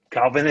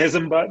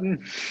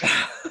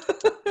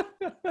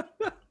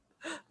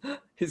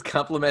 His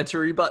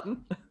complimentary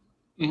button.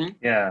 Mm-hmm.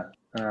 Yeah.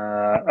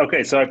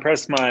 Okay, so I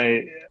press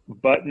my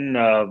button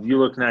of "You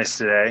look nice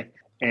today,"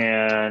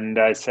 and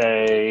I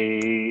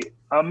say,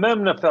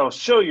 "Amemnefel,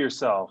 show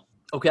yourself."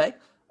 Okay.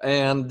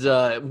 And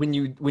when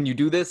you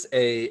do this,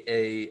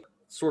 a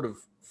sort of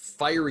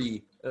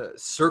fiery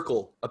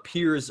circle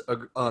appears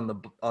on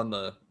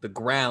the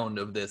ground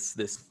of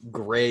this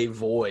gray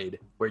void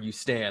where you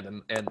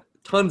stand, and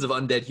tons of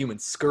undead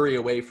humans scurry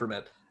away from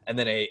it, and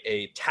then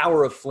a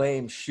tower of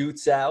flame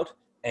shoots out,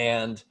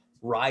 and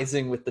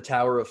rising with the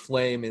tower of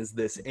flame is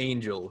this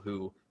angel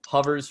who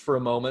hovers for a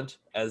moment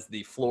as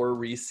the floor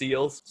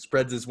reseals,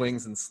 spreads his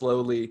wings, and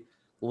slowly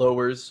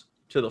lowers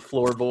to the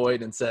floor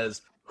void and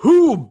says,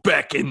 "Who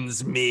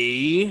beckons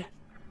me?"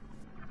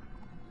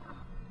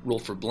 Roll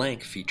for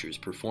Blank features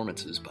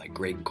performances by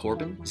Greg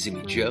Corbin,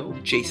 Zimmy Joe,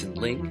 Jason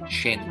Ling,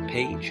 Shannon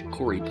Page,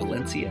 Corey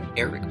Palencia,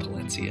 Eric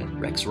Palencia,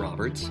 Rex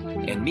Roberts,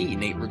 and me,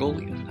 Nate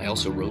Regolia. I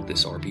also wrote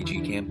this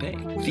RPG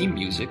campaign. Theme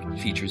music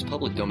features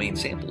public domain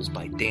samples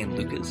by Dan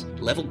Lucas,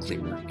 Level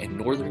Clearer, and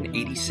Northern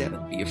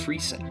 87 via Free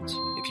Sounds.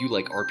 If you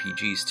like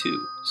RPGs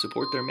too,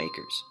 support their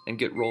makers and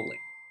get rolling.